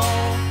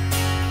wall,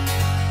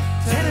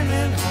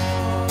 tenement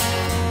hall,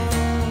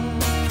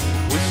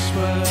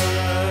 whispered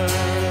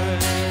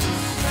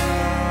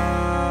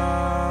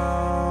sound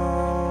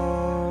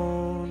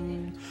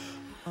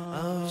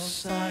of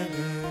silence.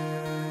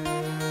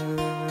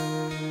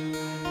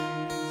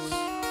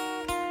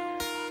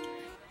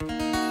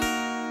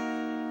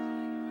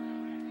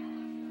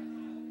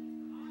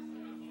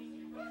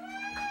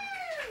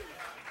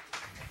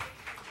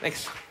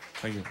 Thanks.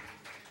 Thank you.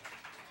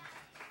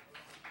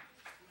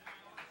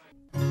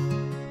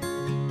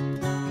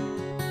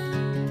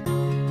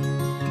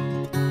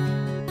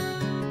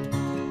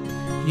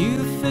 You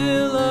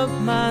fill up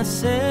my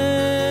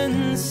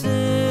senses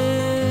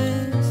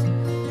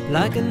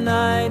like a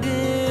night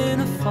in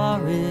a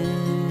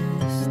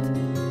forest,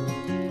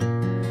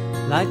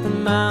 like the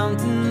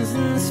mountains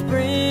in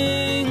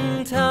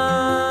springtime,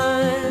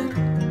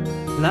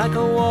 like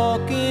a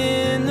walk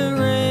in the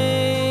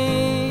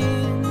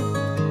rain,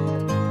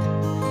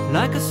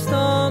 like a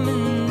storm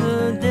in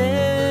the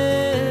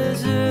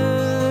desert,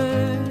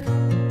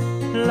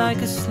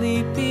 like a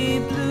sleepy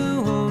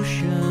blue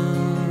ocean.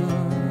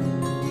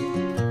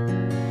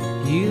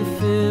 You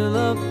fill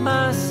up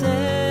my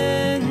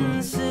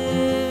senses.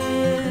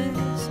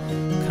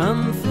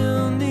 Come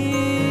fill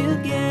me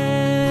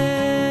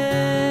again.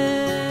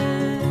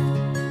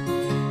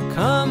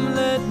 Come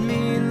let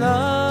me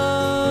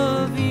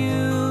love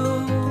you.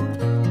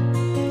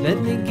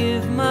 Let me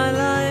give my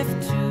life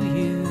to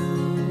you.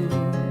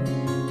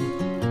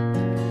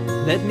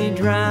 Let me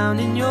drown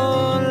in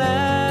your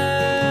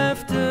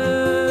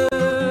laughter.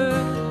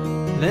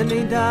 Let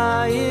me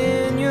die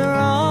in your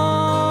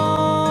arms.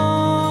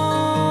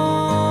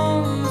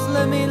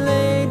 Let me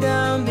lay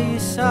down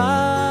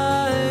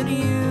beside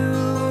you.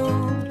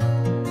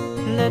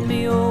 Let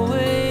me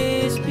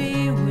always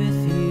be with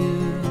you.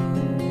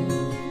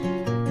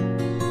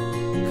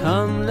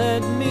 Come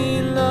let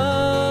me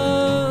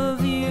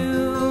love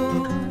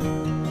you.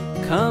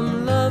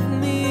 Come love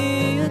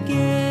me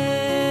again.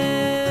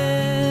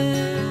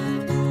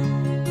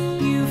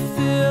 You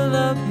fill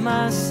up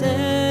my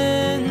senses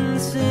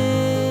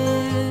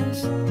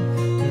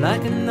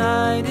like a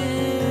night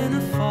in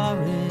a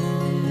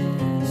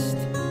forest,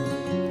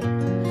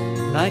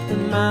 like the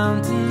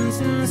mountains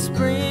in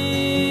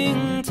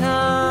springtime,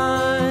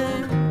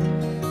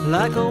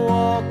 like a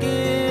walk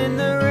in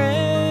the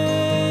rain,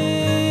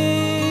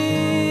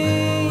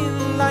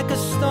 like a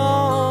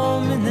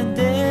storm in the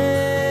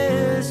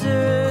desert,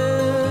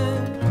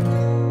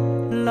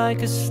 like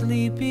a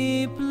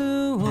sleepy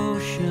blue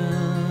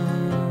ocean.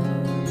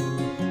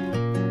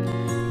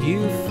 You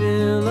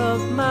fill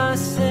up my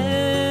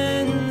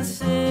senses.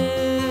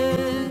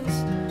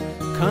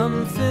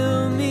 Come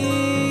fill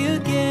me again.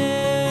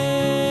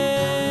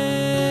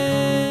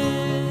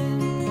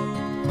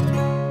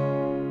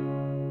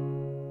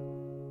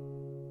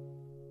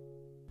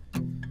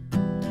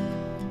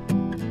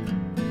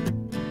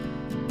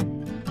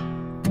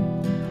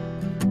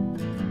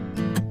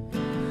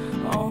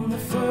 On the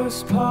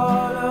first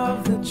part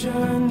of the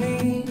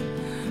journey,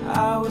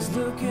 I was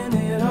looking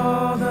at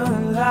all the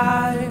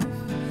life.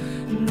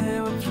 And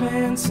there were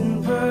plants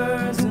and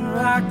birds and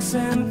rocks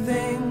and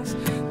things,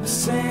 the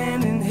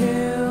sand and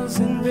hills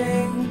and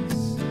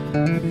rings.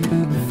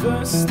 The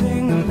first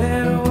thing I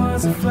met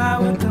was a fly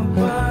with a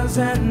buzz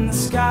and the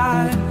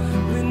sky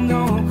with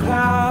no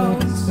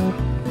clouds.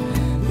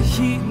 The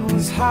heat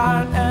was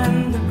hot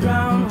and the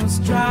ground was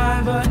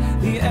dry, but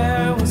the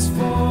air was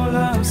full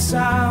of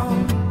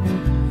sound.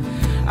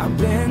 I've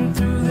been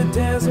through the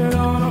desert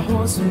on a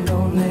horse with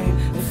no name.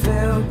 It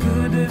felt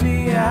good to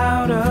be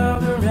out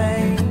of the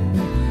rain.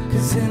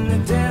 'Cause in the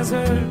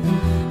desert,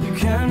 you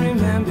can't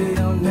remember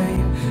your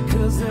name,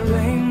 'cause there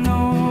ain't no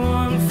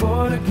one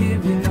for to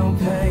give you no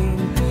pain.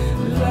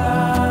 La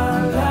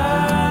la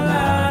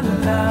la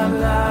la la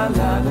la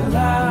la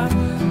la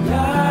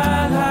la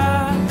la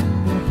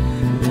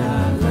la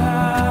la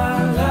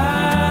la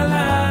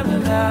la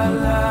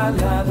la la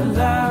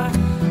la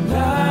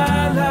la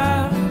la.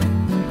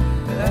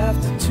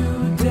 After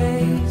 2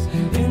 days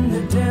in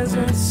the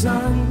desert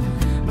sun,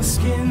 my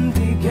skin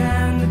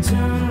began to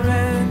turn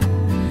red.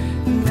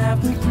 And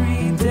after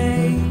 3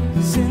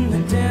 days in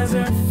the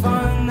desert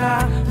fun, I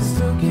was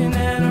looking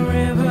at a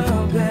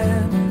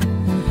riverbed.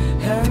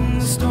 And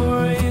the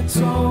story it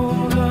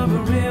told of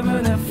a river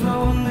that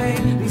flowed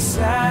made me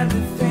sad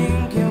to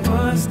think it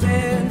was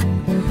dead.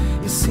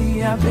 You see,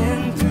 I've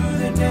been through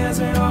the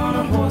desert on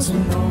a horse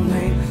with no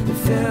name. It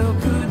felt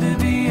good to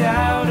be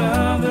out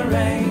of the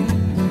rain.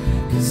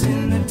 'Cause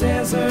in the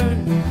desert,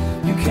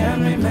 you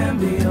can't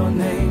remember your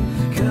name,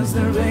 'cause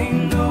there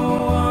ain't no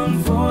one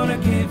for to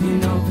give you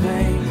no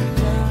pain.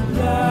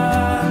 La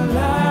la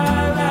la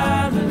la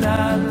la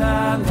la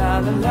la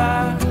la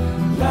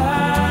la la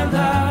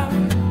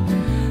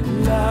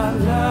la la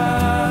la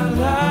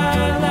la la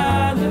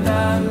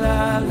la la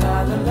la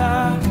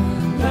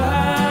la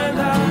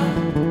la.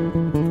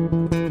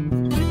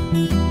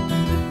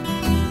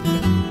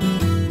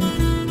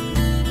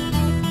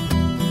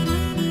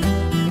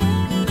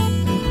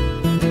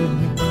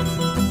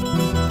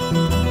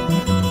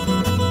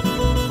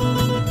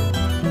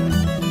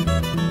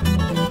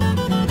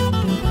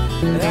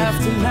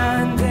 After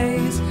 9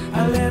 days, I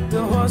let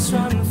the horse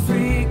run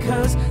free,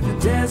 'cause the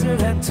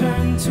desert had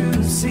turned to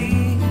the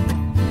sea.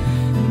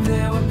 And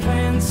there were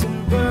plants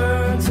and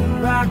birds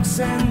and rocks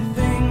and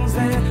things.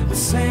 There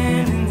were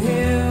sand and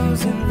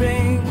hills and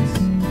rings.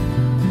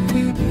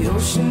 The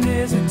ocean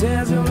is a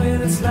desert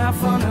with its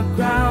life on the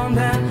ground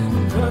and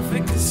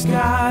perfect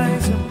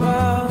skies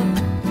above.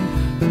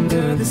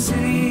 Under the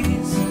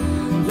cities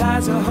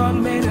lies a heart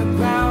made of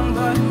ground,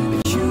 but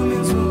the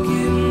humans will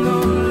give no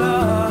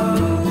love.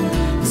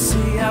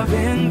 See, I've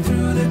been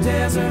through the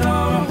desert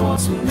on a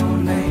horse with no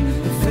name.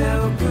 It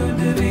felt good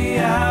to be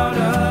out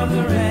of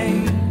the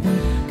rain.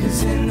 'Cause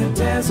in the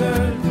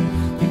desert,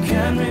 you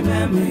can't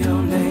remember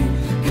your name,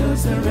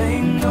 'cause there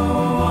ain't no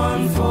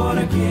one for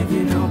to give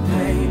you no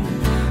pain.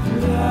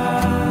 La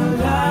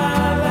la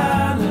la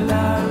la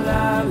la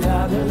la la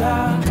la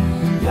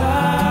la la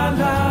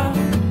la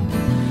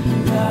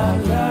la la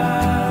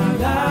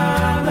la la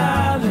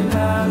la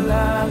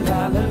la la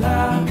la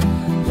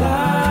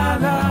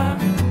la.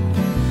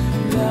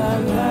 La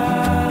la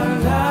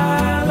la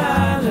la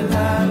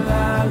la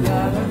la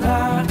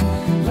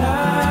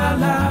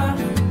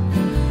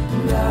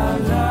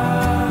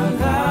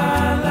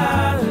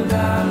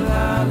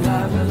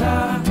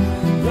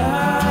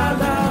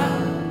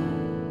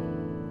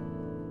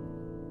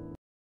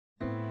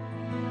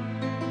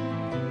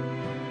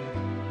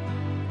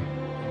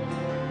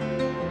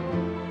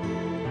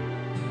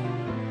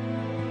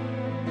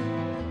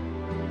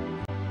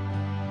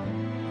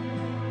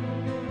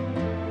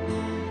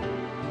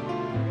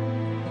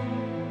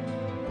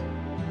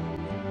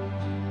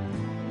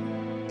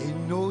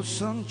no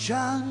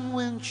sunshine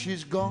when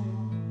she's gone.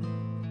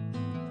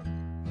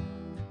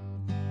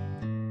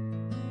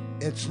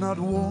 It's not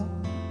warm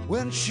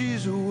when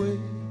she's away.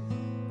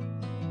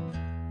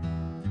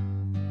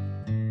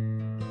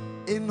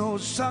 Ain't no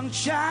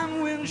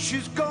sunshine when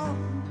she's gone,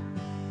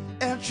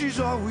 and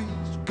she's always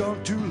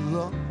gone too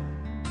long.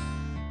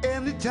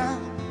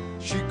 Anytime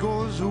she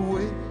goes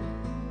away,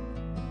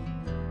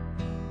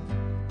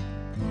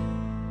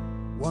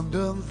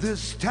 wonder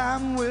this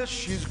time where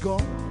she's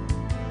gone.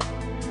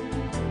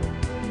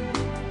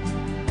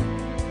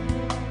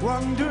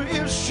 Wonder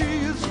if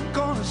she's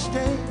gonna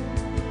stay.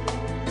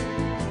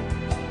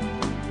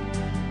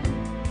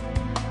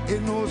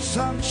 Ain't no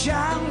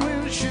sunshine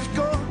when she's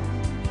gone,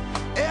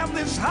 and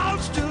this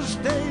house just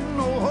ain't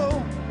no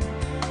home.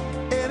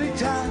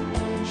 Anytime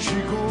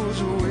she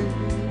goes away,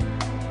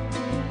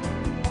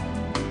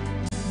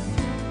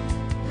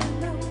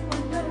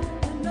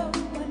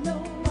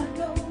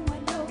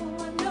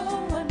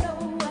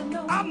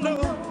 I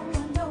know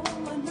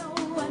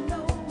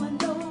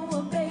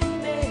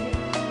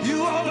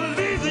you ought to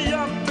leave the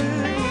young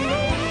thing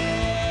alone.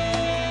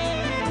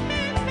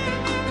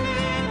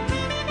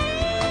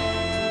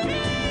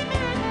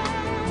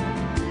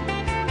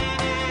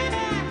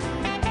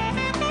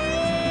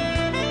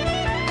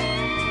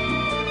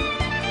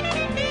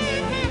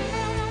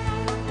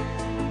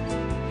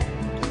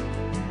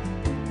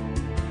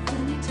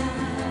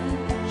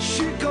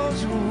 She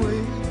goes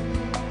away.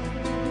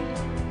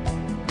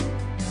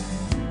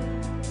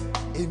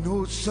 Ain't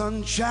no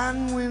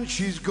sunshine when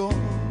she's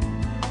gone.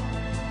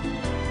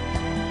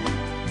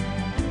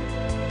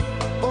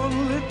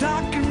 Only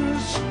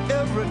darkness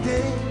every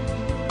day.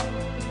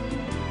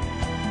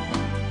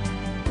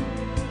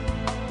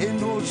 Ain't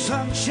no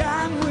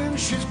sunshine when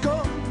she's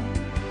gone,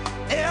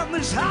 and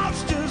this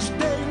house just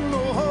ain't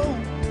no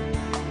home.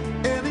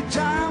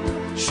 Anytime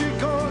she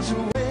goes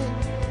away,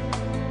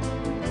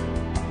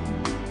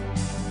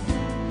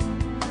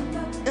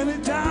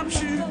 anytime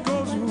she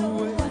goes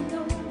away.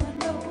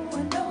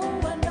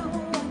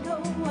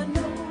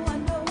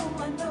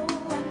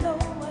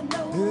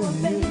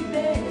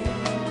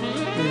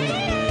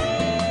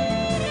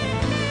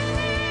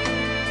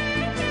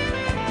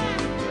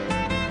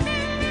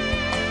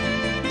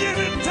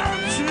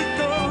 Anytime she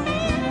goes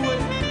away,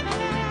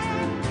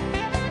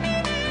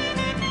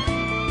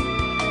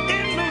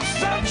 ain't no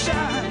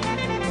sunshine.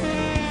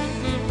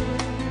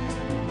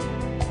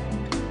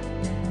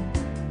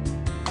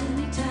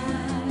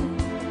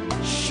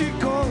 She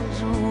goes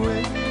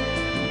away.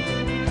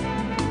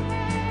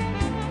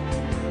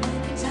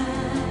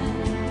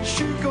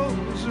 She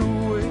goes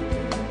away.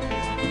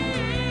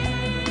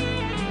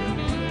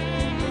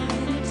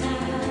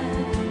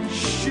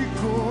 She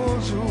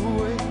goes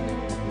away.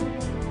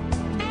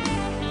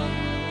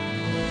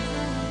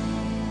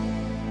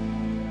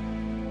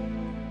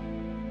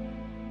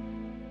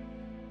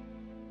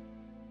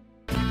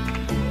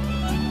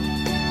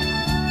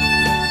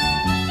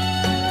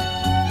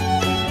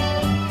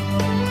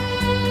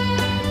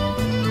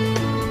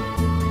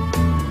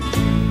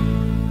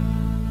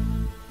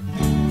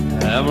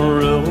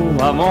 Amarillo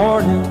by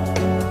morning,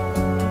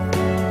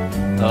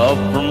 up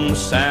from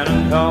San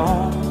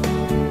Antonio.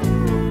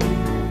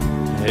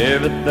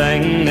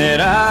 Everything that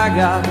I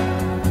got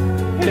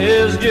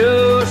is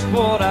just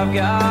what I've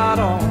got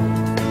on.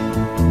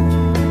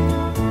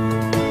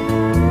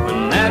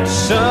 When that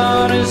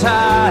sun is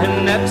high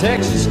in that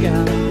Texas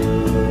sky,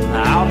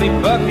 I'll be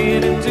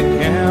bucking into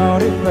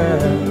county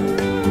fair.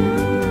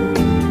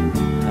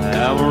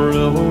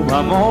 Amarillo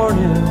by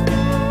morning,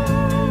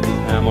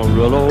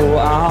 Amarillo,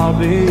 I'll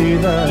be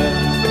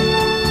there.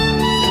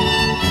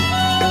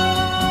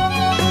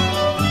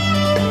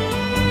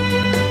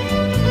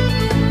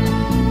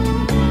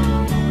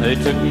 They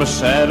took my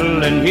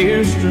saddle in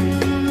Houston,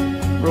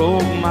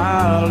 broke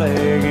my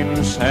leg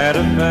in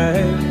Santa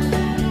Fe.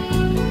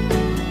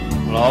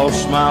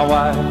 Lost my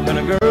wife and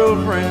a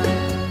girlfriend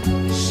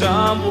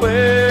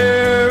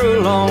somewhere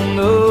along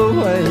the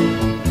way.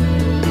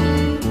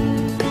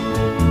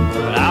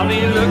 But I'll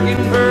be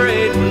looking for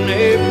it when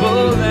they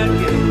pull that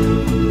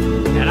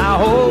gate, and I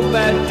hope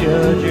that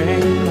judge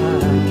ain't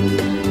lying.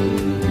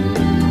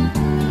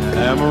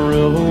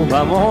 Amarillo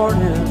by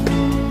morning,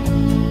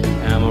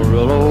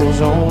 Amarillo's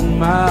on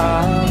my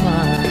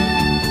mind.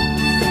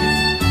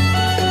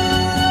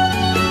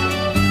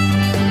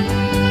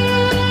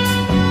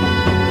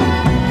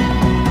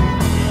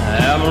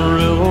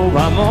 Amarillo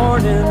by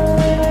morning,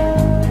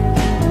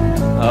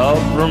 up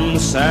from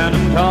San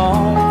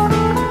Antonio.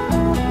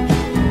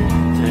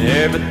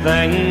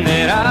 Everything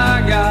that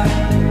I got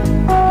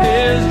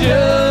is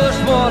just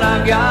what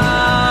I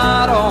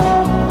got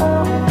on.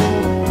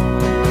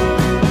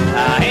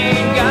 I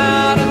ain't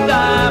got a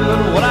dime,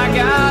 but what I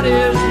got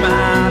is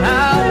mine. I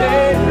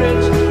ain't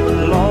rich, but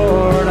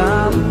Lord,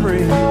 I'm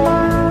free.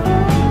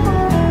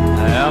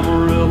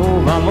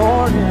 Amarillo by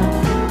morning,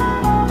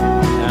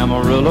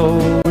 Amarillo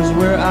is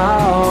where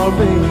I'll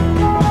be.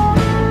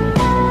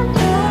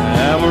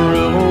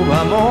 Amarillo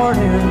by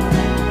morning,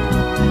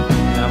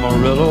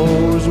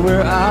 Amarillo's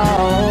where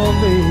I'll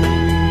be.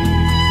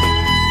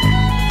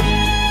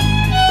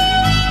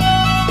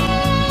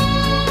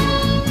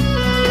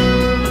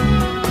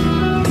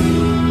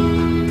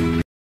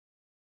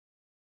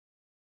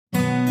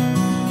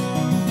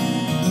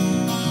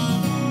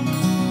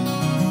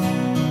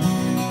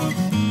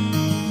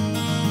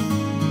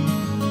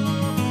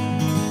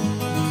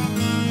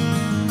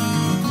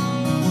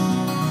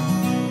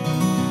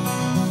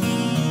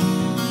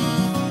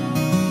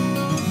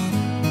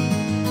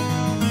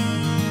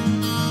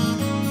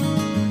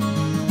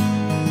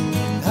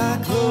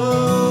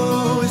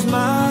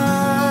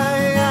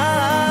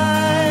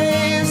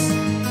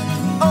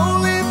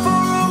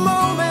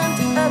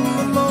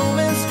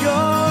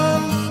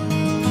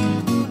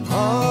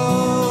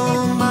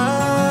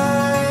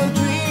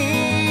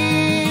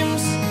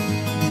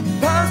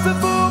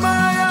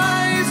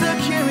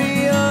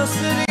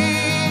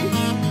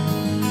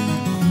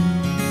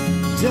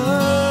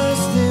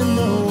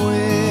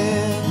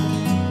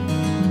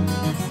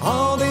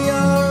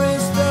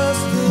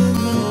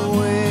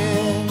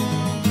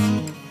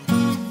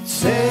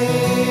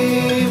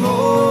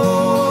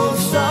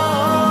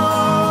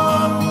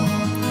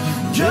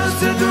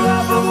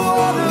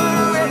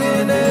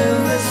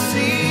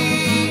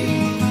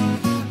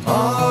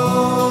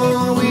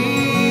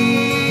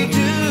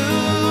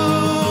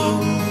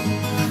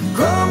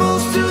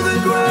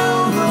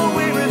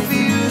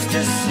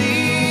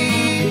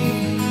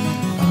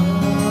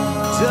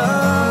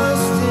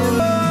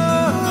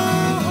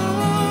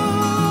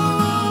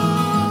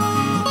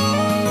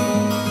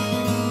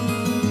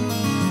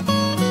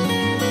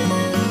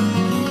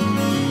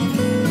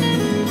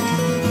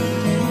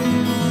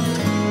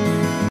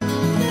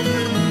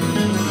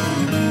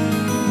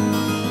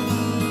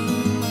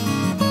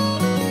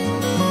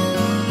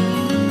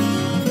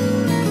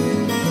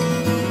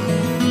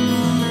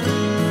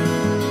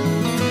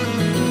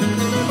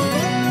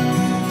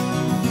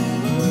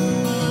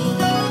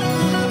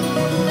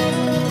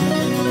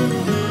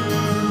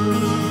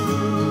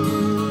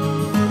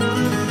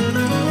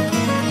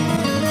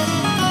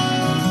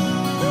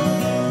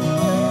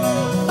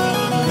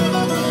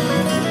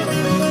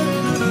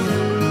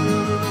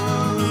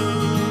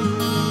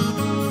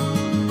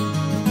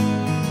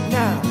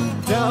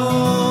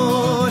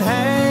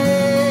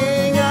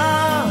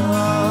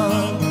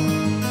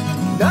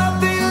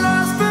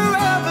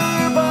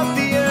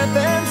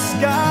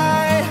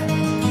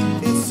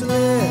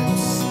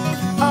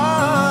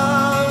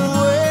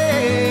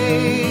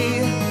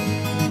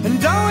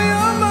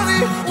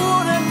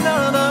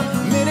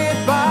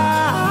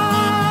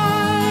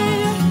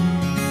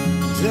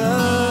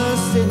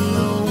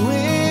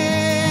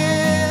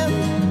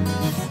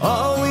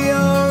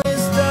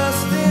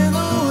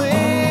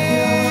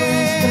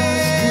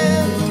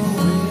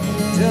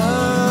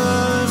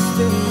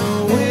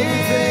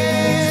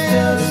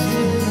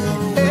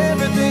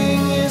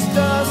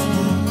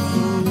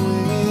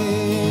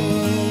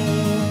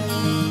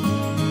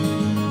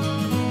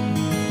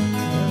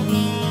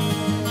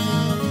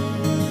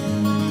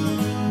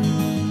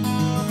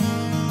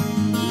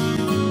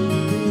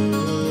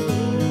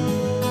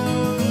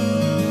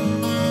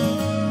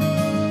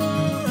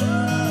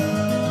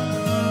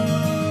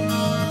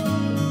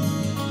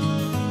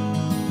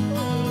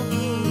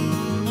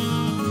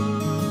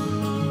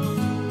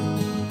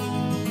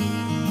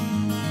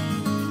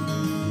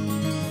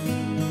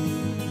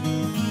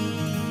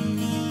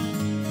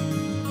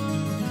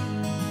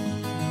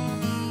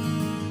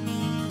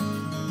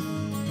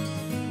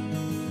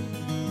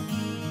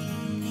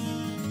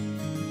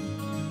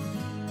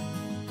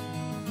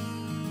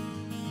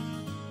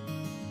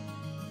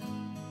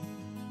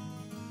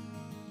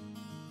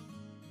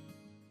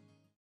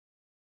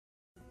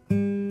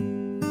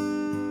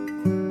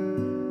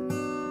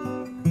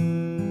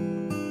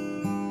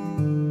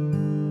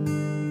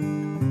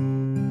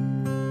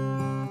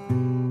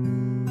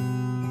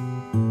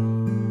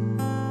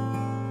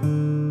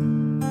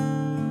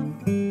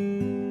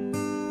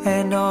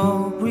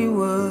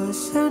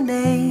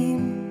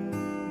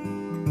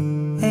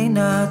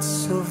 not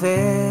so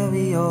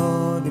very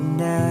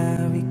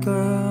ordinary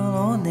girl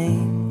or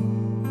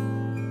name,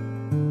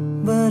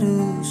 but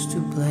who's to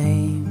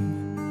blame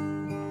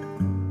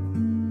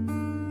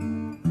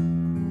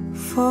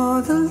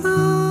for the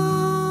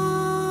love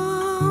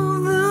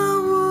that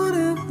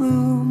wouldn't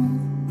bloom,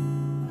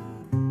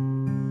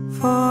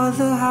 for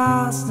the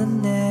hearts that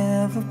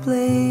never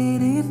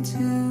played in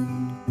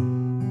tune,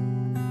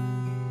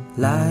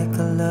 like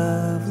a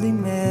lovely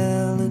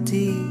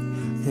melody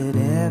that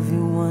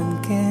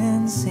everyone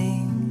can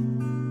sing.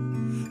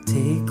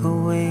 Take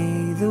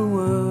away the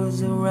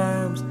words and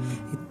rhymes,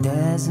 it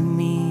doesn't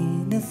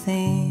mean a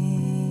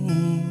thing.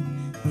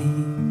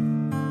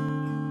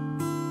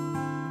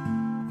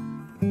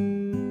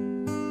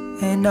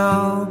 And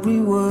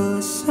Aubrey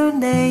was her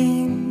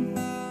name.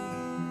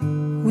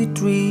 We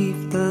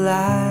dreamed the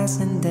lies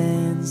and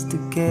danced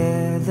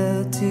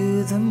together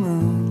to the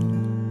moon.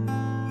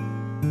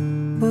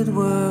 But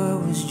where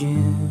was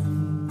June?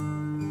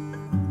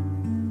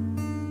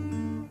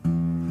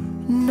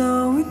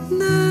 No, it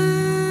never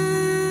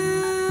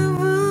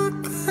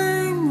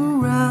came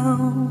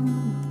around.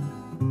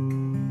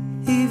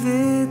 If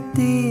it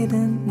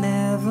didn't,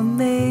 never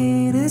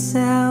made a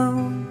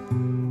sound.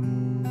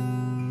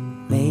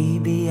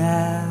 Maybe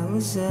I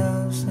was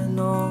absent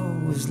or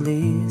was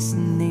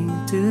listening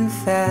too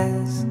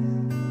fast,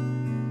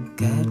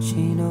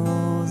 catching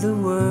all the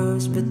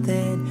words, but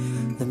then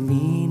the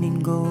meaning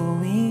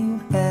going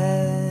past.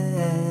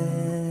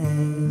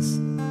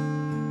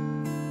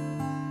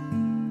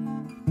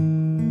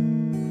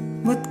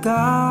 But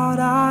God,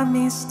 I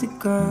miss the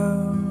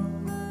girl,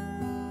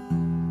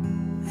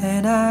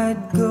 and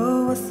I'd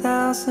go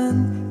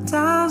 1,000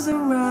 times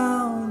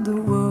around the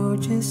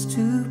world just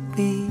to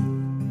be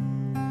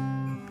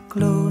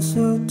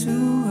closer to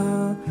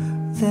her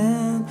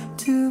than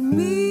to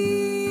me.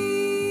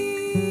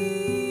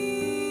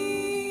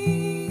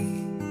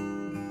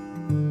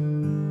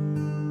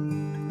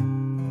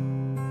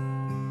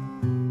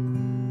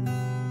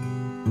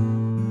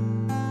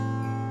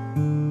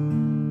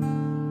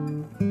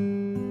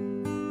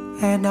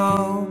 And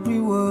Aubrey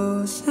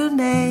was her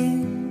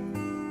name.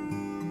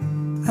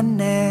 I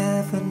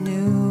never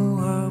knew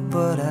her,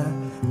 but I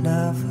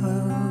love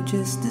her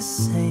just the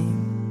same.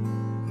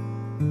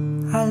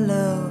 I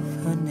love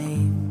her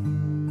name.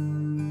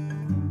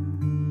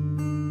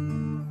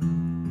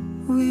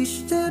 Wish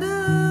that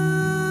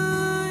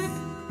I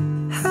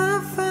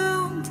had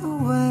found a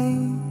way,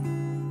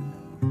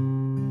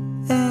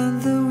 and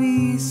the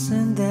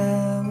reason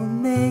that would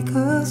make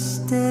her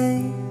stay.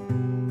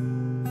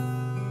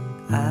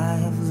 I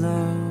have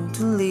learned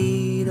to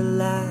lead a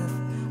life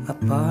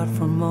apart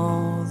from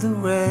all the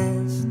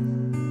rest.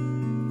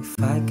 If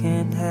I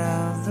can't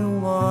have the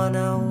one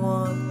I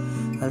want,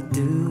 I'll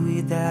do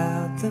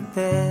without the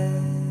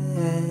best.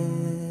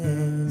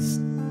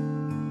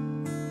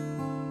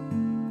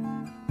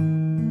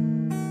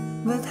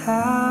 But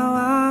how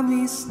I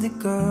miss the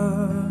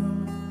girl,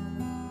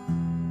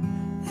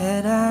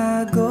 and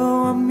I go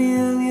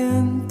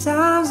 1,000,000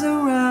 times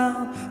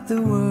around the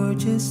world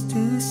just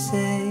to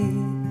say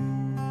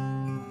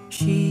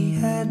she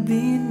had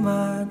been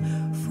mine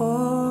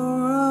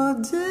for a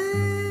day.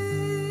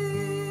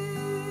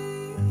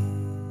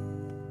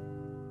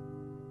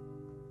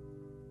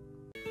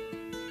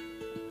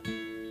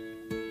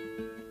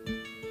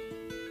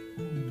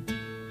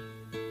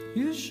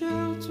 You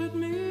sheltered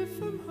me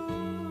from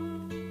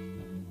harm,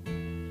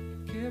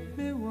 kept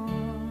me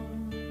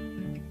warm,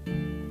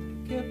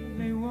 kept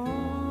me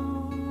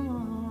warm.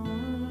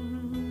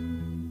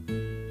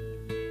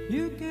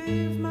 You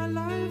gave my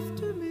life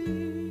to me,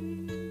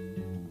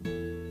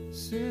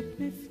 set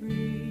me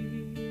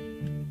free,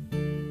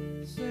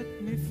 set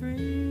me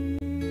free.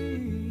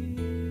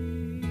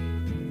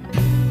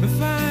 The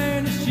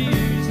finest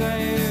years I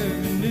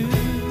ever knew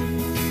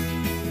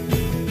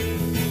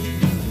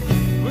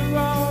were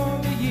all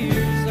the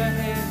years I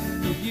had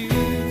with you.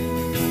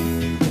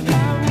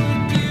 I would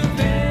give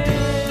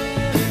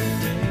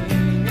everything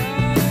I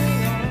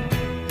own,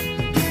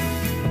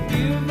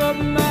 give up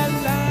my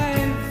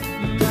life,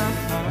 my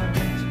heart,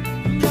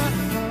 my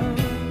home.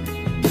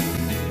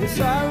 Yes,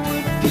 I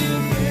would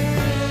give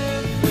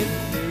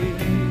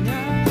everything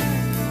I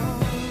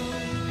own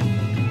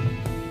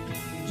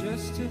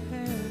just to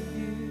have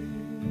you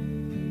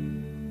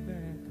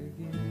back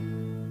again.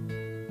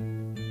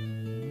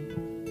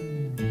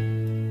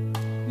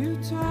 You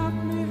taught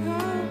me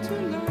how to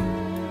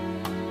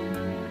love,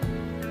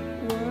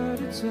 what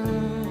it's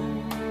all,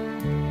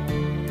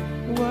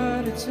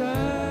 what it's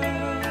all.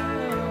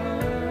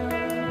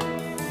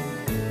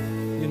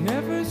 You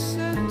never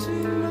said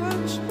too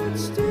much, but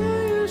still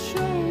you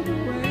showed the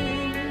way,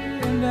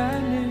 and I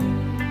knew,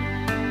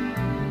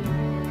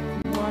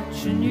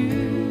 watching you,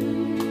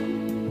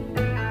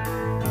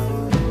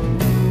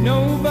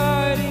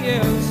 nobody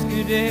else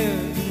could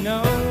ever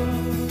know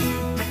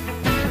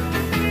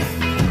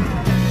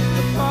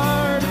the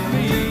part of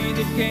me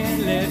that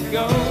can't let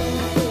go.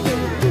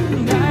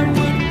 And I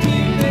would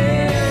give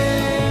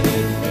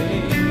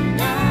everything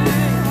I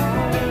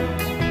own,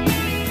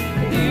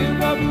 give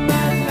up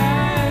my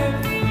life.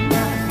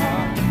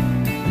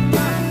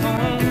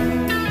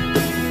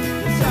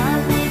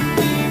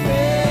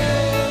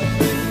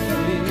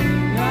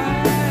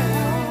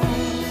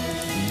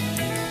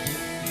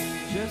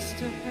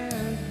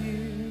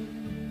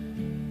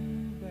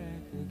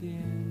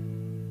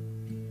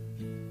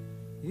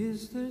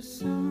 Is there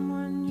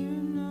someone you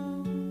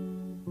know,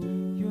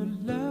 you're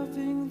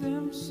loving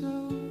them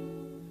so,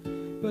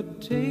 but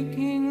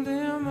taking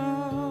them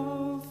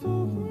all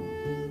for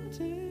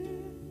granted?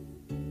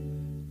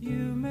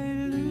 You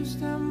may lose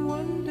them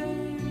one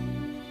day,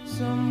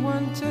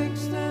 someone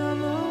takes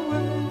them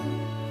away,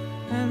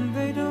 and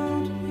they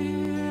don't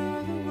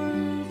hear the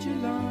words you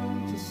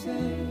long to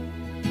say.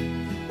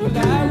 Well,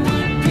 I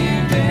would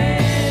give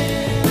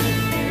everything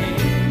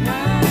I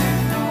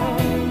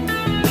own,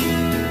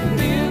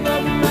 give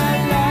up my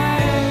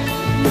life,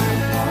 my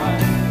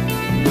heart,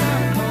 my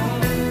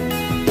home,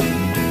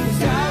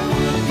 'cause I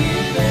would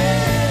give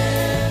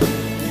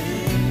everything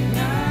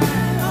I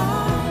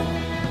own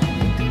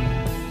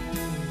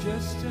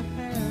just to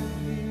have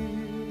you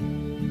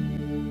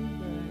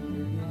back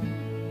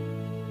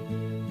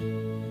again,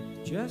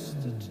 just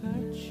to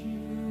touch you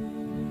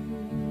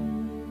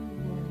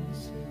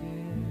once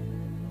again.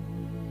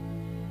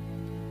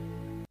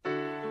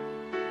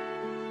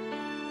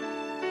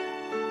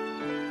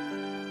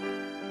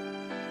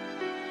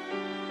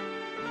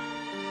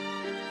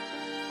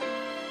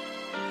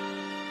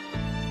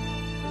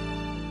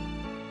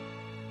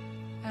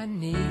 I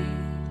need,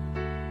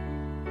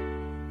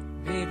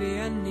 baby,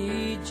 I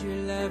need your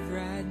love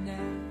right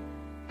now.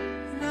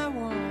 And I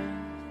want,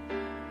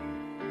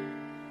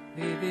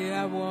 baby,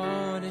 I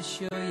want to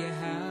show you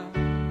how.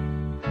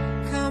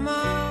 Come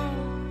on,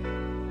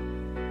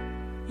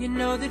 you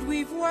know that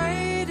we've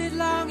waited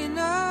long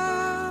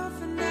enough,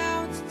 and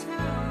now it's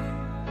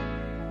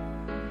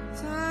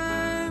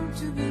time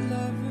to be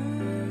lovers.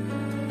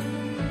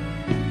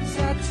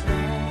 I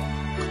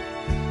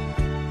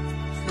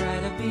try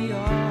to be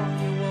all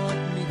you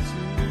want me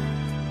to,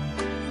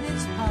 and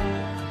it's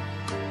hard,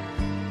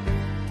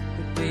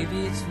 but baby,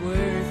 it's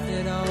worth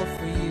it all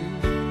for you.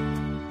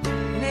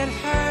 And it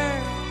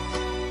hurts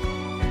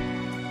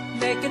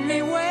making me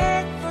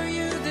wait for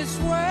you this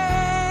way.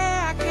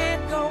 I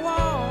can't go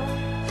on,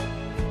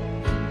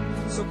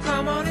 so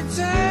come on and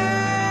take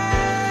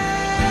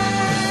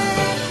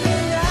me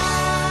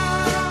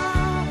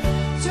now,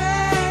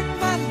 take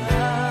my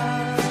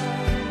love,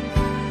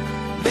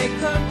 make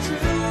come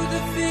true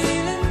the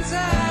feelings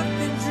I've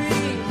been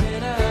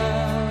dreaming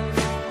of.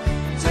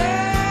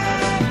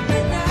 Take me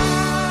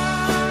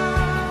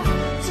now,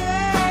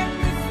 take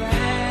me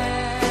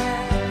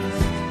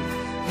fast.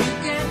 You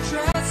can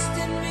trust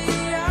in me,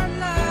 our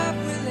love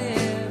will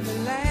ever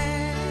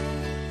last.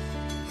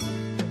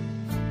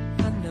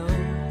 I know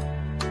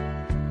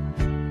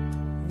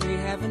we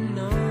haven't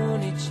known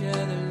each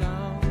other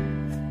long,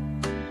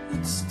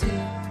 but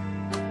still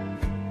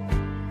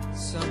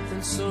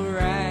something so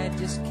right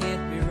just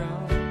can't be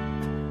wrong.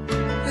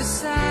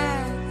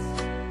 Besides,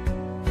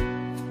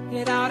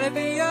 it ought to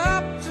be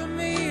up to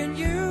me and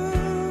you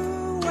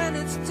when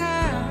it's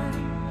time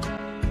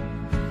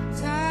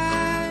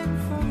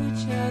for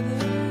each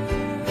other.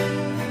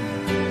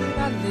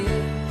 I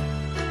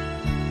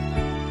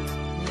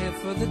live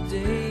for the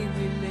day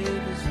we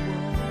live as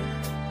one.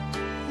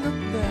 Look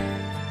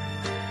back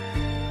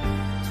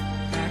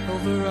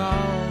over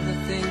all the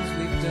things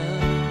we've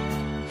done.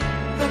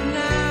 But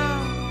now,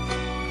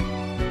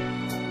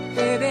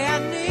 baby, I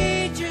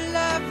need your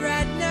love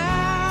right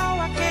now.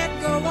 I can't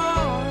go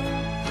on,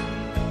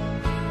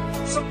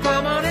 so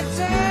come on and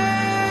take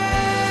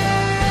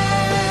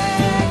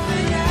me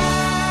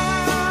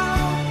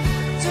now,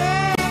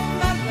 take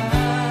my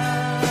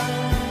love,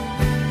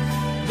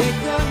 make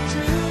come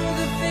true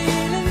the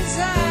feelings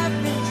I've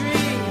been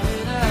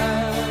dreaming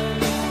of.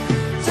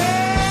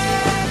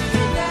 Take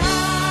me now,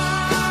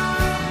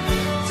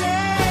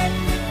 take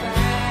me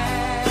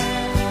fast.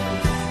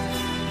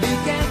 You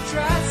can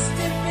trust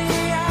in me,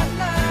 our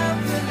love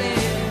will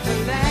ever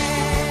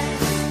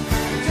last.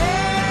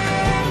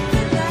 Take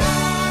me now,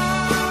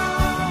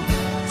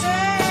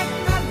 take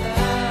my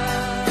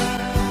love,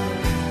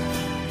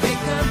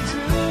 make come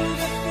true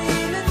the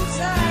feelings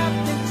I've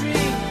been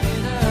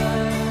dreaming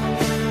of.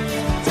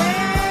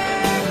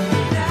 Take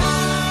me now,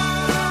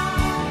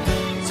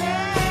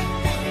 take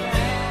me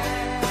fast.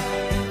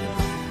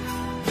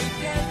 You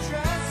can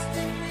trust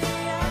in me,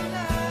 our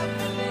love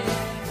will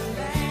ever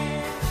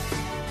last.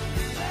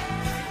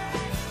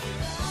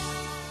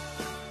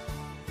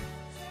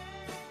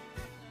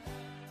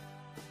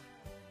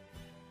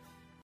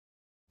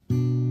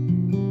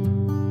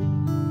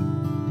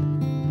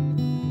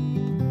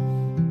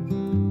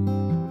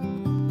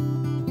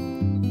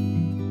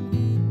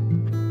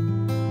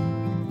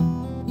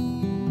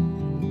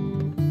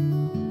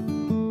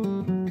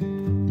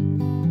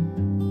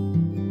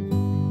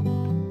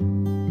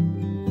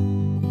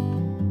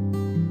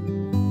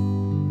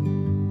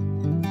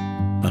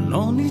 An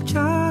only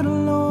child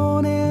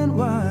alone and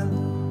wild,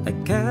 a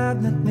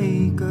cabinet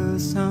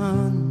maker's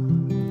son.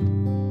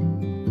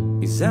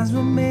 His hands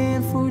were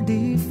meant for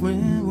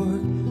different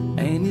work,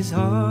 and his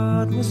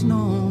heart was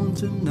known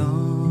to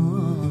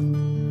none.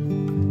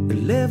 He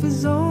left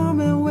his home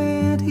and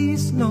went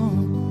his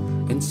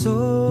lone and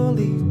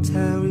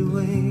solitary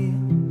way,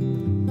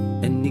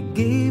 and he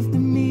gave to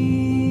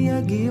me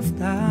a gift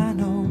I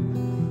know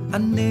I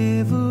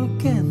never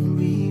can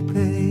repay.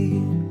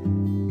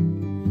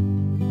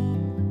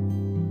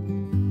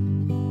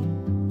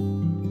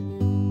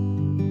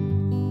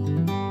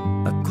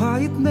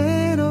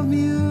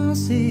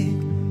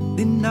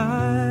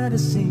 had a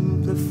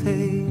simpler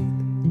fate.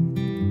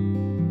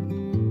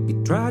 He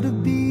tried to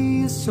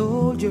be a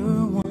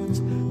soldier once,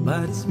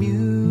 but his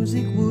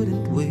music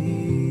wouldn't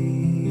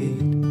wait.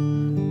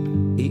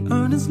 He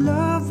earned his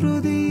love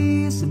through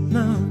the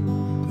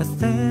discipline, a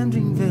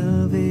thundering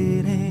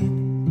velvet hand.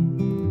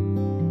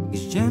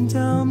 His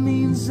gentle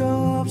means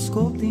of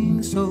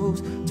sculpting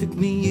souls took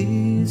me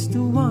years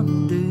to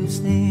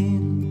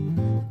understand.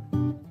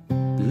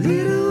 The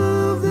leader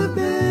of the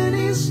band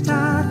is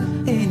tired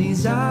and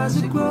his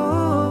eyes are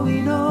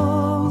growing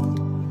old,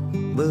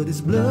 but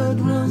his blood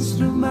runs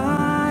through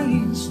my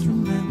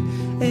instrument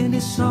and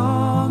his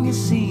song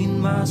is in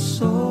my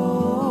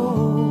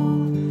soul.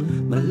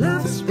 My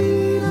love has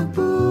been a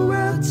poor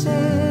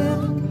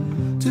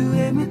attempt to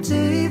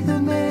imitate the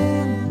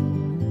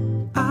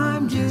man.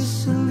 I'm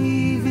just a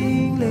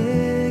living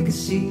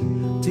legacy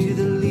to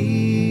the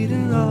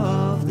leader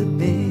of the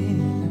band.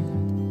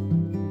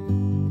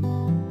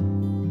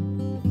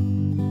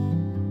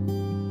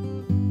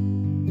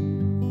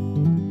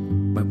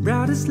 My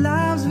brothers'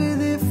 lives were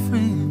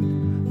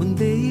different when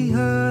they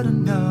heard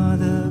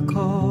another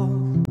call.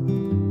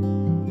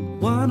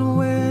 One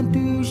went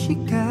to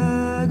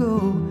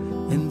Chicago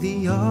and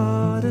the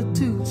other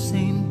to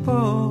St.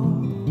 Paul.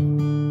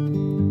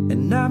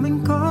 And I'm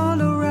in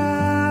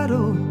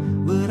Colorado,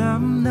 but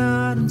I'm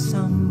not in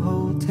some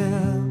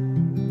hotel,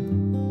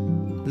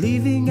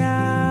 living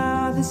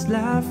out this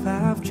life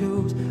I've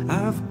chose,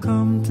 I've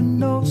come to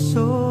know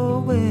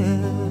so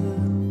well.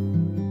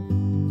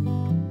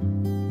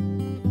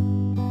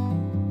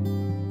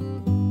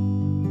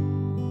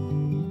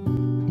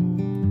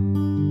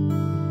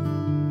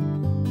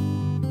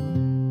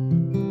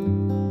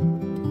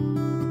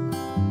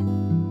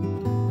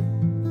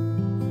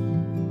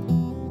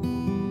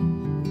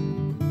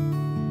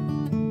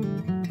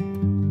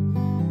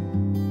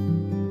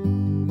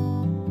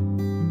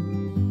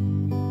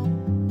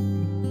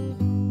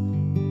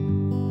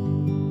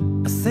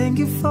 Thank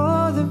you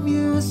for the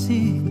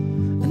music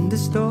and the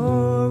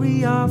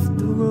story of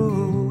the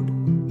road.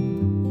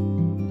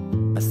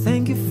 I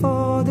thank you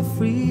for the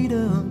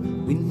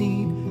freedom we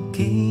need,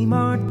 came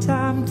our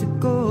time to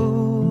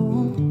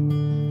go.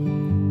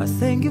 I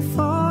thank you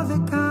for the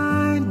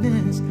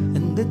kindness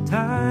and the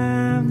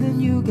time that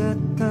you got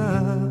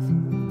tough.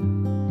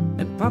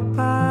 And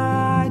Papa,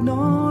 I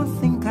don't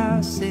think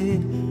I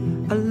said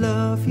I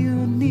love you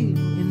near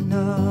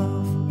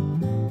enough.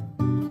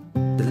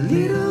 The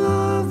leader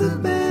of the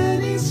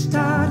band is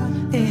tired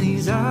and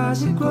his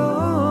eyes are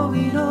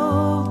growing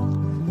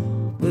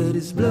old, but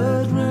his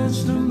blood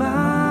runs through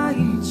my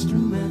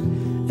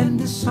instrument and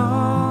the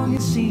song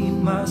is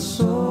in my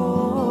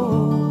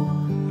soul.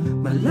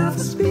 My love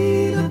has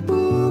been a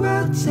poor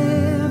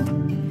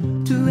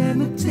attempt to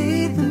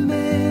imitate the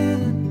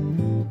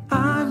man.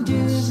 I'm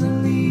just a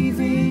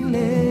living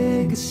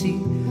legacy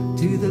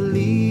to the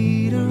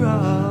leader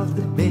of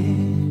the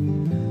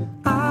band.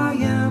 I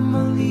am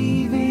a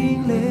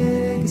living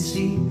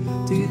legacy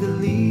to the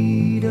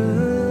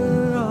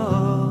leader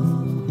of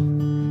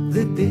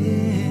the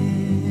band.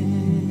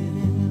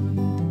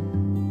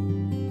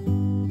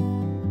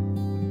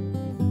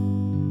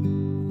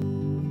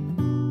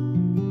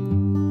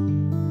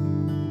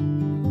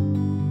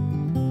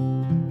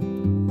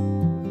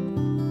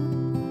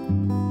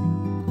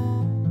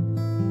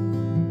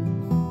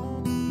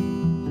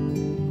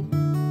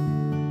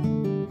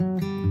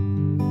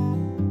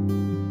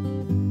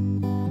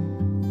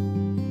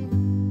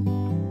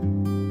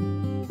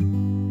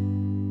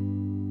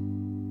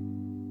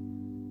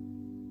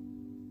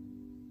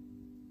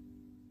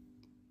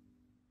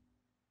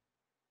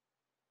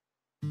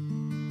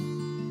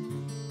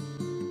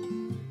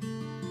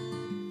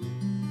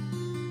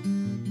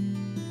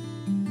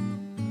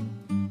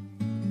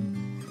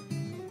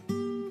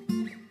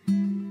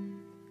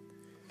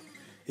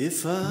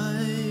 If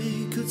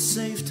I could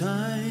save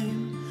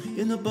time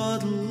in a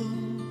bottle,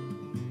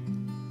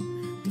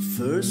 the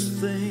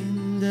first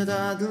thing that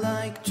I'd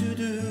like to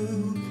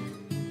do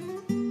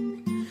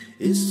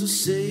is to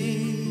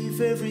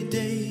save every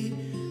day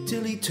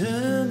till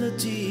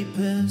eternity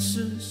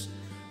passes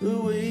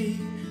away,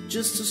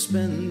 just to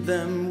spend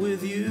them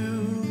with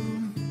you.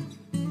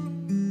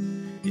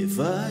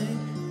 If I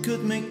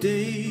could make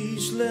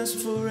days last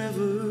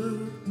forever,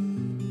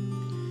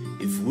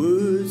 if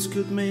words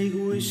could make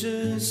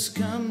wishes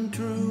come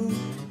true,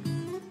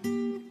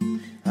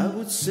 I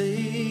would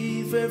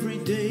save every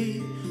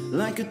day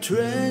like a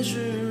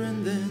treasure,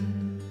 and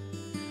then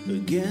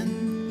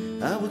again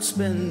I would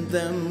spend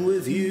them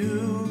with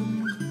you.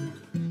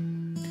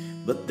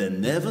 But there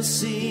never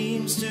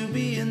seems to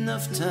be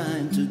enough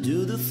time to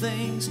do the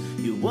things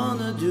you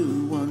wanna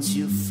do once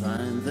you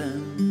find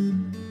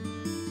them.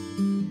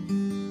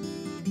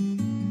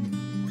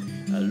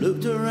 I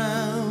looked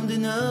around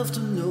enough to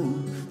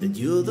know that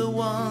you're the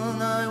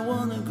one I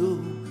wanna go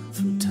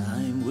through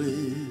time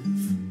with.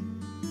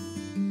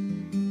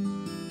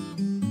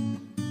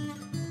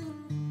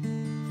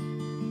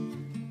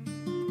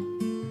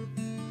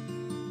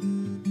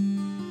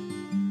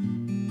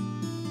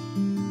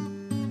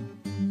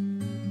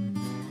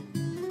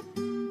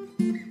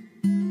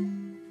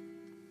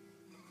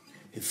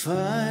 If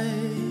I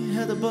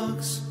had a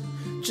box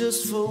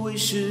just for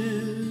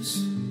wishes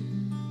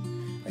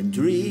and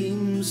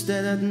dreams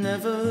that had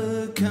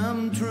never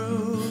come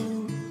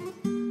true,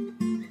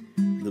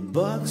 the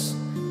box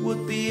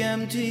would be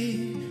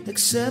empty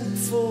except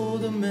for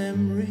the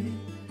memory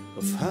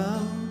of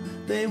how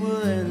they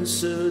were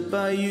answered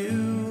by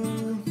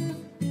you.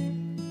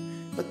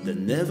 But there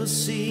never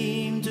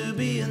seemed to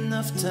be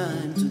enough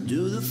time to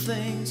do the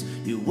things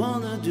you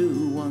wanna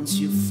do once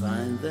you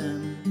find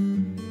them.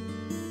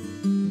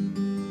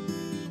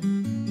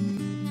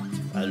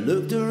 I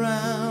looked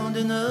around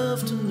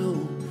enough to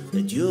know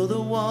that you're the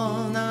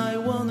one I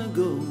wanna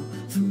go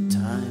through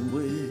time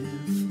with.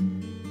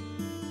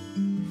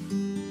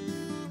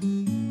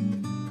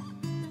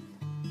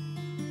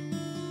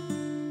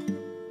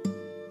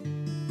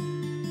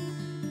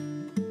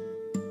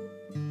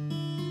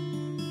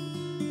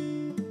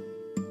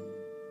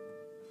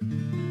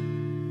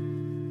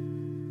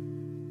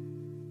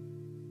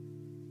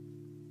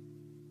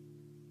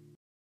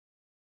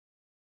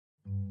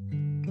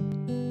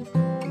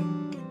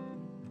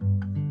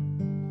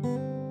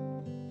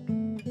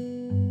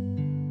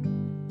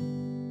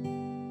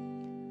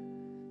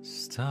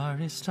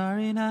 Starry,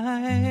 starry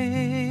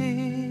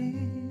night,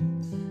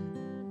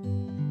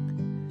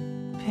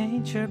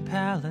 paint your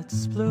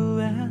palettes blue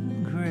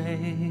and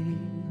gray.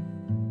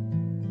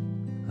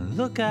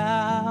 Look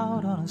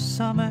out on a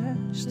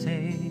summer's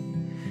day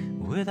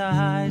with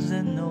eyes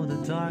that know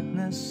the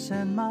darkness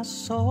in my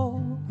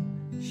soul.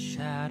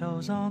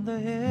 Shadows on the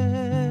hills,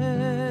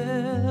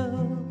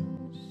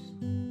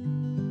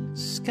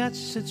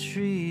 sketch the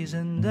trees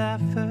and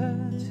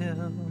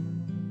daffodils,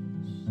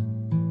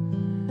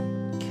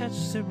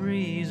 catch the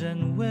breeze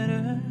and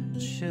winter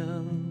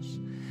chills,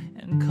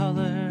 and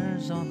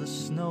colors on the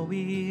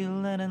snowy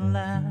linen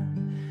land.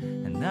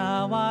 And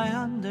now I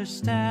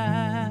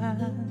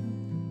understand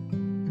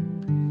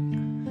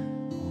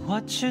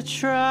what you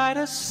try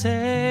to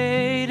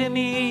say to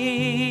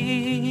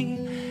me,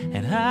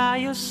 and how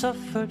you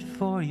suffered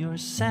for your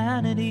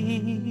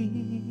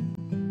sanity,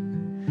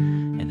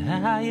 and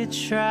how you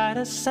try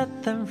to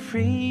set them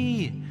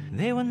free.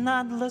 They would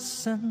not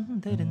listen,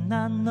 they did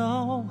not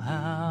know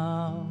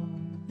how.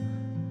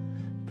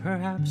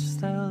 Perhaps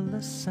they'll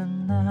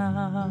listen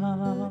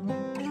now.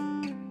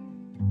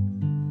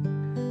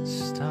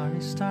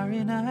 Starry,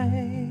 starry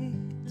night,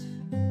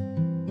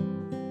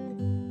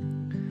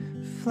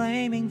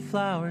 flaming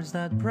flowers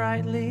that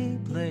brightly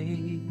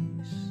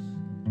blaze,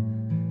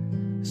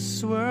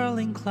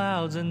 swirling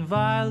clouds and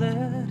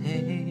violet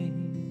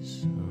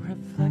haze,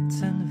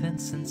 reflecting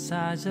Vincent's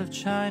eyes of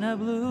china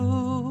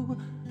blue,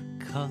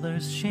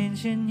 colors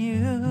changing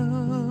you.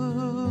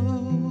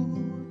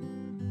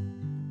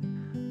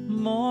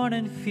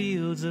 Morning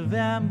fields of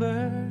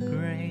amber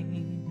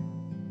grain,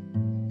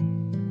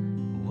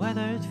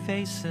 weathered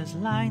faces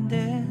lined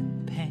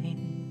in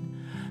pain,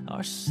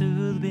 are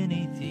soothed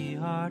beneath the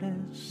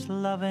artist's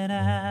loving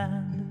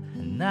hand.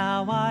 And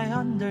now I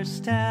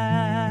understand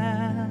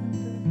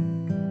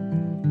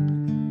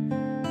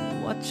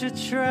what you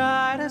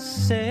try to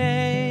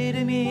say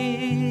to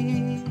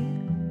me.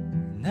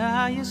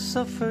 Now you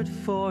suffered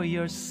for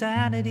your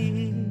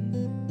sanity,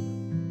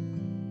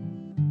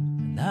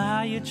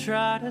 now you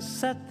try to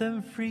set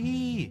them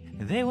free.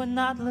 They would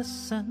not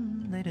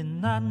listen, they did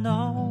not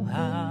know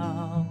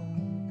how.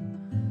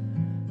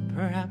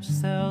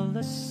 Perhaps they'll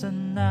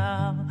listen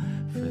now,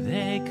 for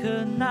they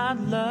could not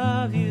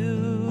love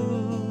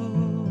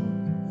you.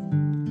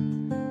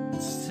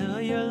 But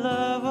still your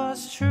love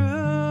was true.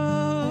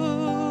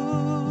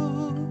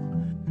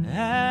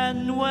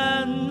 And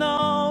when no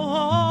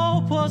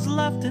hope was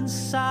left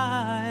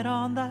inside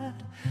on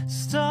that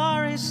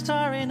starry,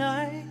 starry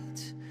night,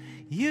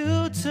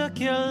 you took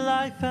your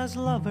life as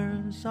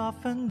lovers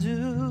often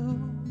do.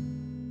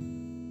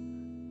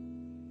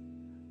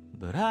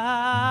 But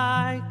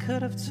I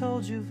could have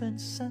told you,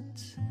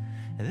 Vincent,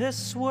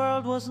 this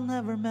world was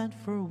never meant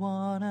for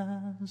one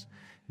as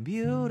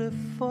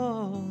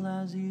beautiful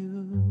as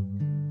you.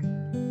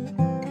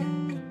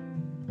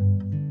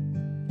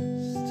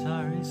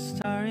 Starry,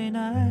 starry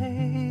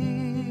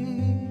night,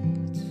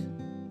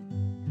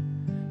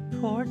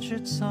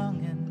 portraits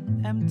hung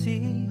in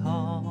empty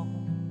halls,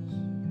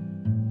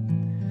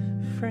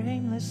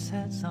 frameless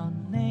heads on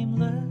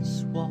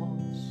nameless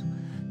walls,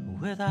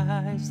 with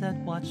eyes that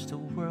watch the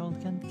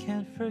world and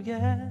can't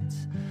forget,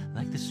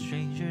 like the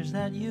strangers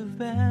that you've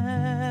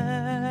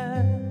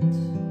met.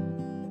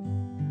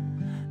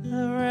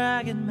 The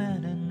ragged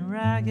men in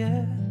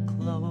ragged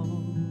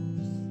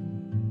clothes,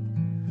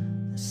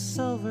 the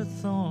silver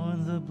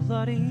thorn, the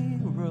bloody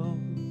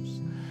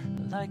rose,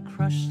 like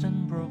crushed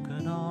and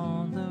broken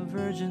on the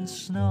virgin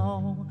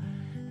snow.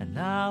 And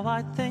now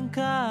I think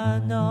I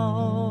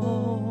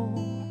know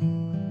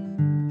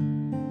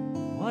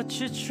what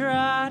you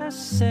try to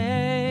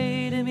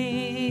say to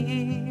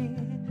me,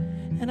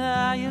 and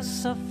how you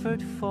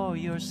suffered for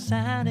your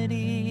sanity,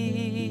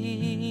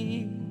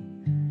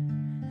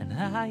 and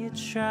how you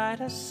try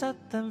to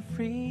set them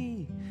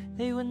free.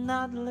 They would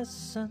not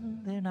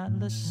listen, they're not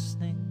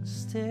listening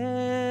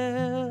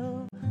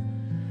still.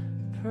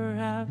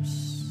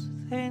 perhaps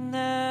they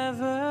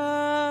never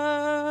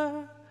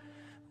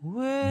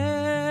will.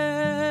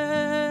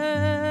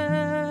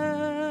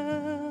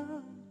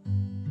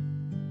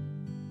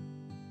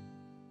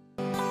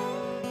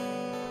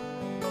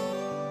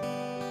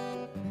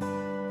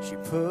 She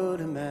put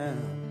him out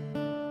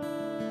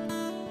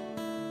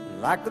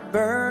like the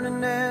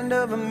burning end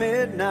of a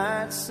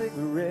midnight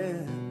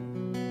cigarette.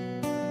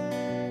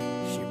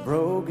 She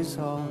broke his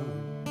heart.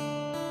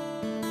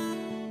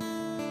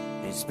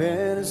 He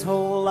spent his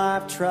whole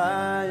life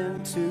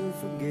trying to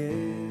forget.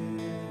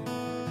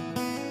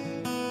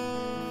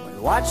 We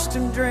watched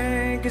him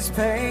drink his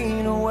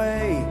pain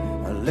away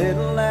a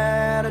little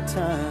at a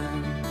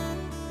time,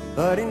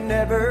 but he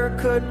never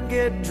could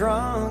get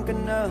drunk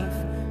enough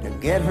to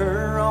get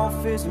her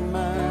off his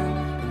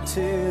mind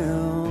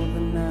until the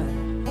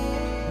night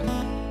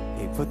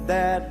he put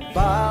that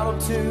bottle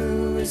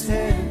to his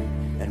head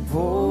and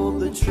pulled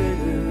the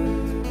trigger,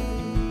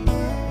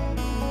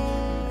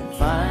 and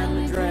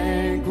finally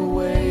drank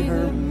away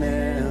her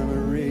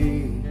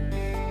memory.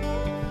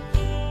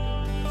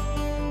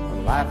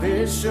 Life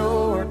is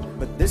short,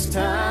 but this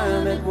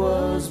time it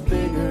was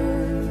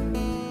bigger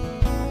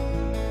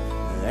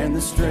than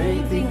the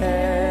strength he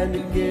had to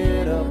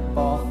get up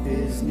off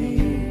his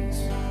knees.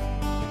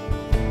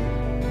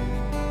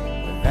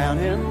 We found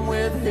him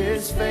with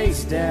his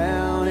face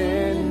down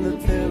in the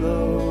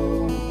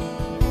pillow,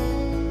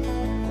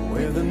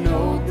 with a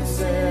note that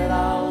said,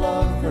 "I'll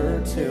love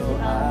her till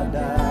I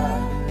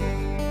die."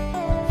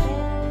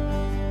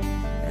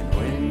 And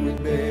when we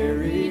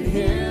buried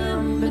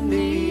him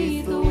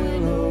beneath the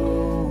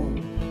willow,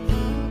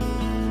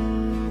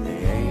 the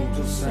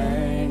angel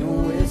sang a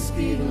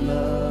whiskey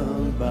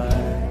lullaby.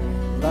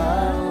 La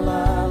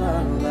la la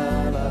la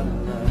la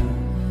la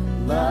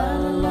la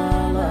la la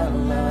la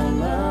la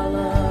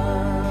la.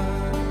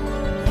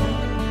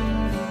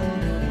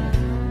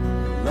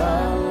 La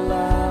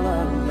la la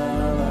la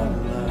la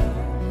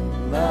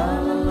la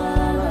la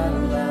la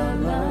la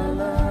la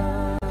la.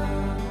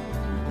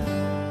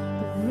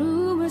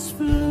 Rumors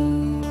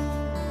flew,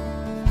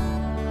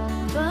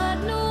 but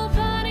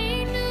nobody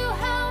knew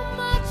how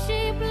much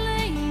she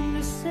blamed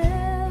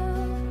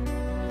herself.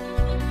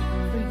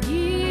 For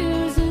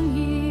years and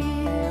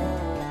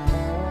years,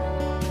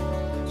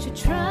 she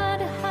tried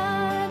to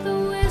hide the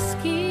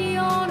whiskey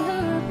on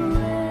her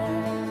breath.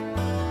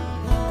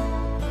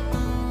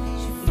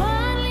 She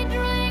finally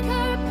drank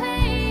her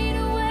pain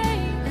away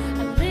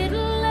a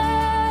little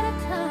at a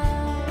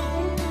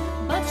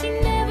time, but she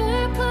never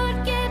could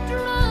get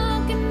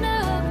drunk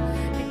enough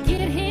to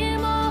get him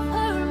off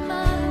her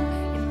mind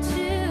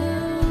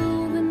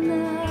until the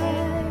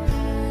night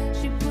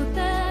she put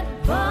that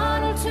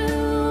bottle to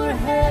her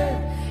head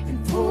and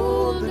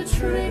pulled the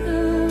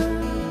trigger.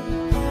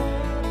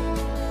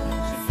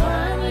 She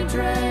finally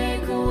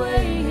drank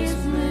away his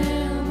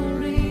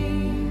memory.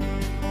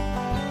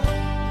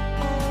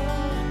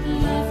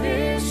 Life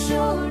is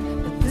short,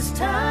 but this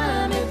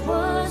time it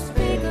was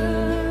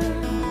bigger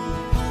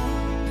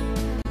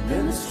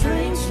than the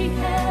strength she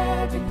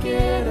had to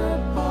get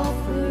up off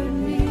her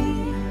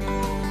knee.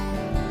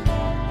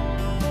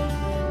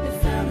 They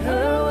found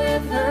her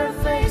with her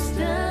face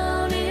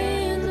down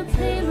in the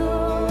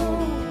pillow,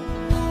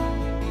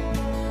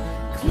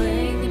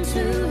 clinging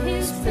to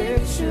his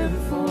picture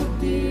for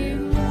dear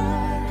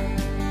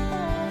life.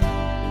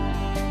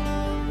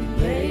 We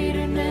laid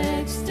her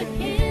next to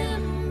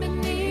him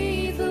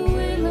beneath the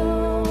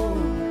willow,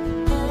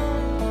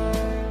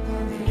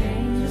 while the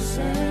angel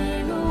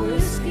sang a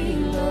whiskey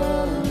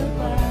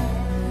lullaby.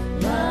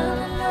 La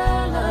la la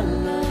la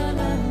la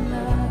la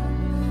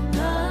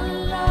la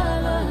la la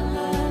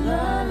la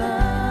la la.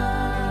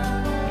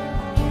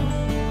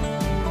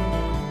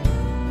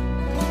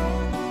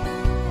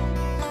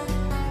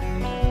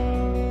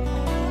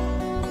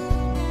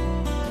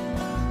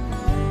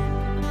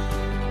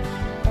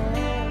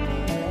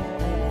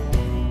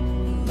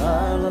 La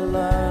la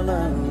la la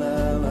la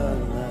la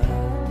la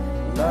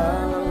la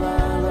la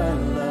la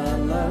la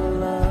la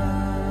la.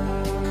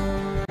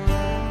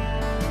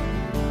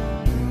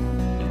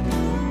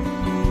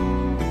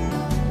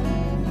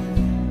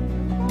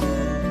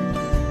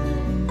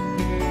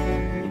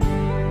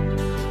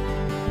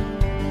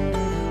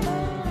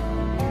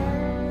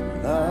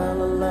 La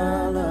la la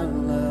la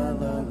la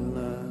la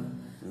la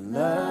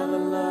la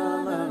la la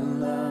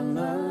la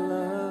la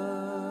la.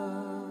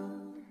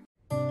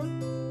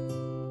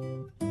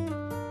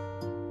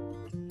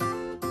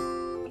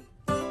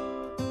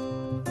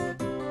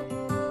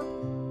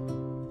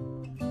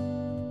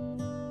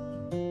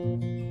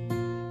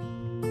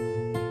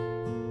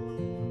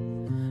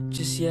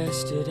 Just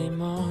yesterday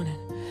morning,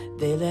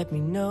 they let me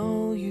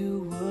know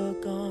you were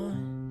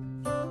gone.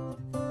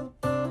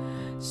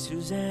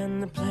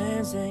 Suzanne, the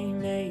plans they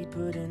made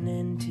put an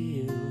end to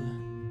you.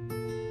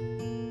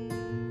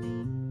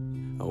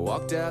 I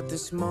walked out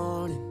this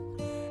morning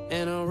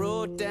and I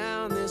wrote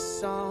down this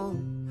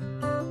song.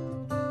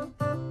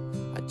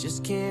 I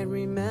just can't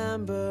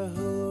remember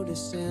who to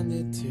send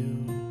it to.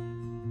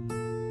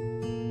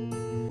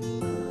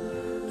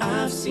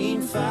 I've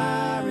seen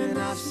fire and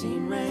I've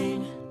seen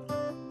rain.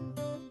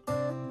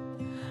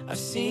 I've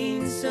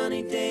seen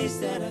sunny days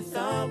that I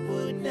thought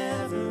would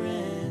never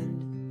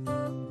end.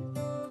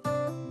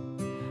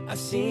 I've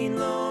seen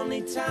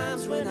lonely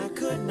times when I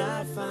could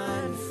not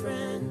find a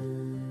friend.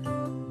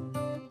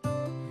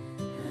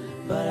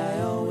 But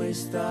I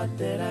always thought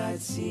that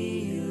I'd see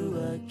you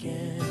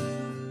again.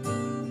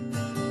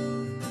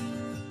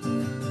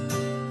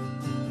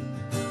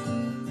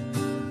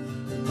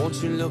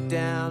 Won't you look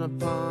down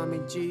upon me,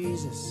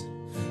 Jesus?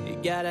 You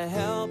gotta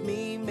help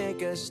me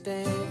make a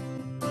stand.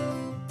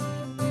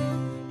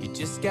 You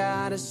just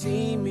gotta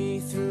see me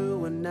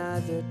through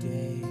another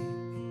day.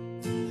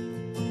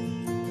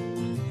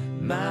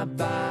 My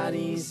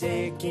body's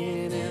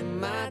aching and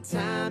my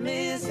time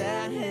is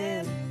at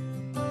hand.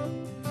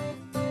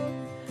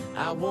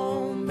 I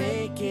won't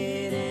make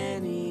it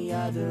any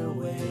other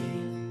way.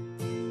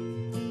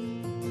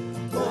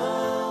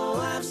 Oh,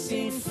 I've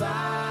seen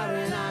fire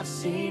and I've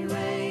seen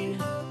rain.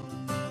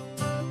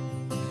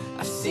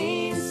 I've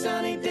seen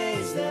sunny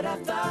days that I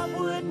thought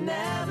would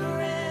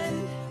never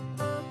end.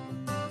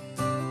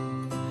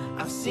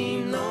 I've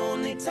seen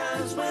lonely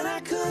times when I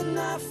could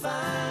not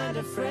find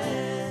a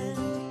friend.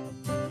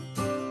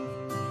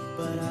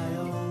 But I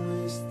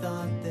always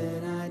thought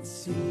that I'd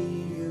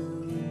see you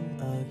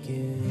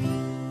again.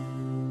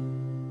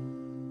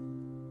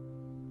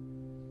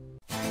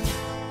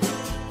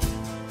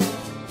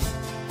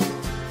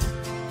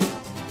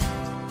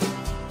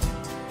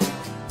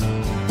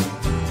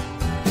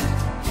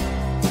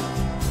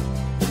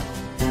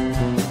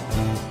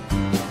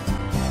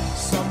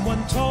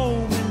 Someone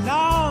told me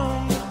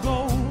long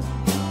ago,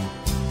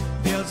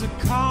 there's a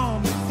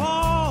calm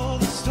before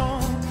the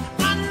storm.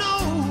 I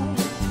know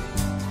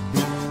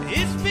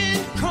it's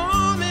been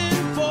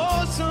coming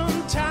for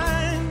some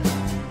time.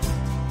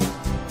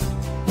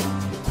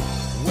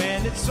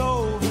 When it's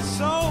over,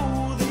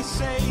 so they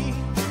say,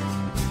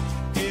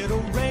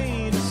 it'll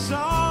rain a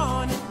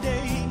sunny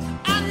day.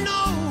 I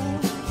know,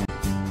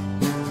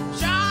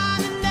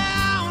 shining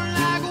down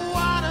like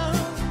water.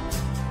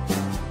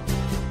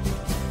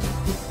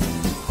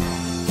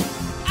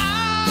 I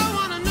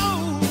wanna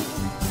know,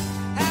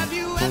 have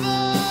you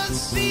ever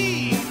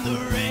seen the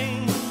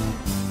rain?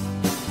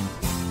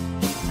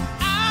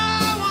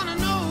 I wanna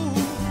know,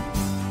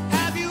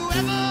 have you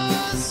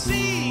ever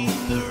seen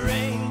the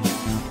rain?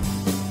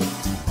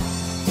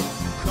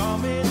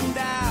 Coming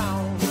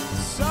down a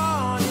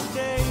sunny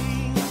day.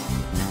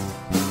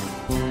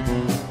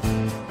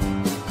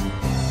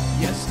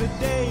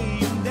 Yesterday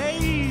and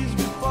days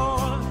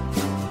before,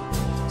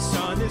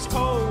 sun is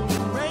cold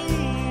and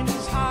rain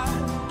is hot.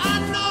 I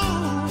know,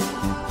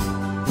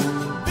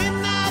 been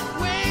that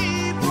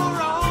way for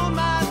all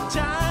my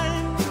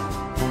time.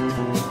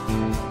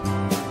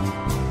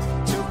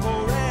 Till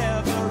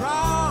forever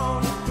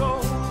on it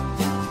goes,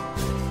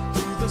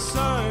 through the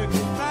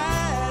circle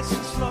fast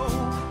and slow.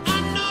 I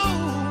know,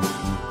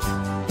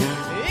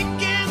 it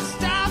can't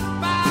stop,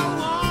 I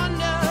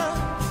wonder.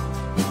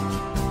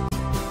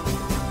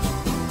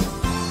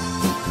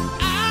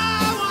 I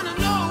wanna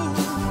know,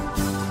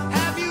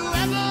 have you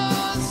ever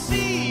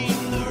seen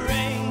the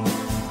rain?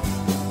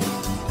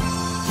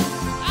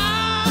 I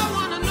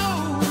wanna know,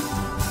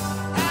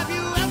 have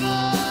you ever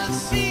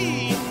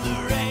seen the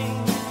rain?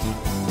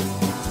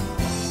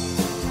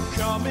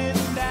 Coming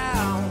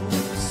down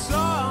a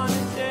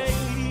sunny day.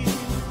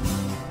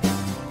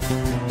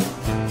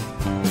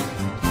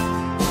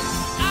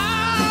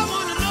 I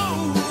wanna know,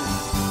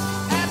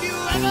 have you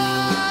ever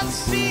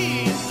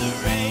seen the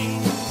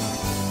rain?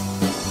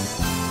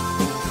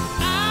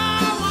 I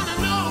wanna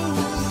know,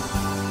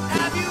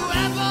 have you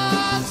ever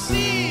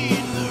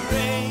seen the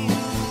rain?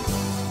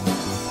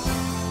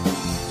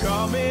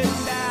 Coming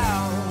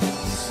down a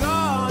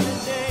sunny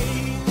day.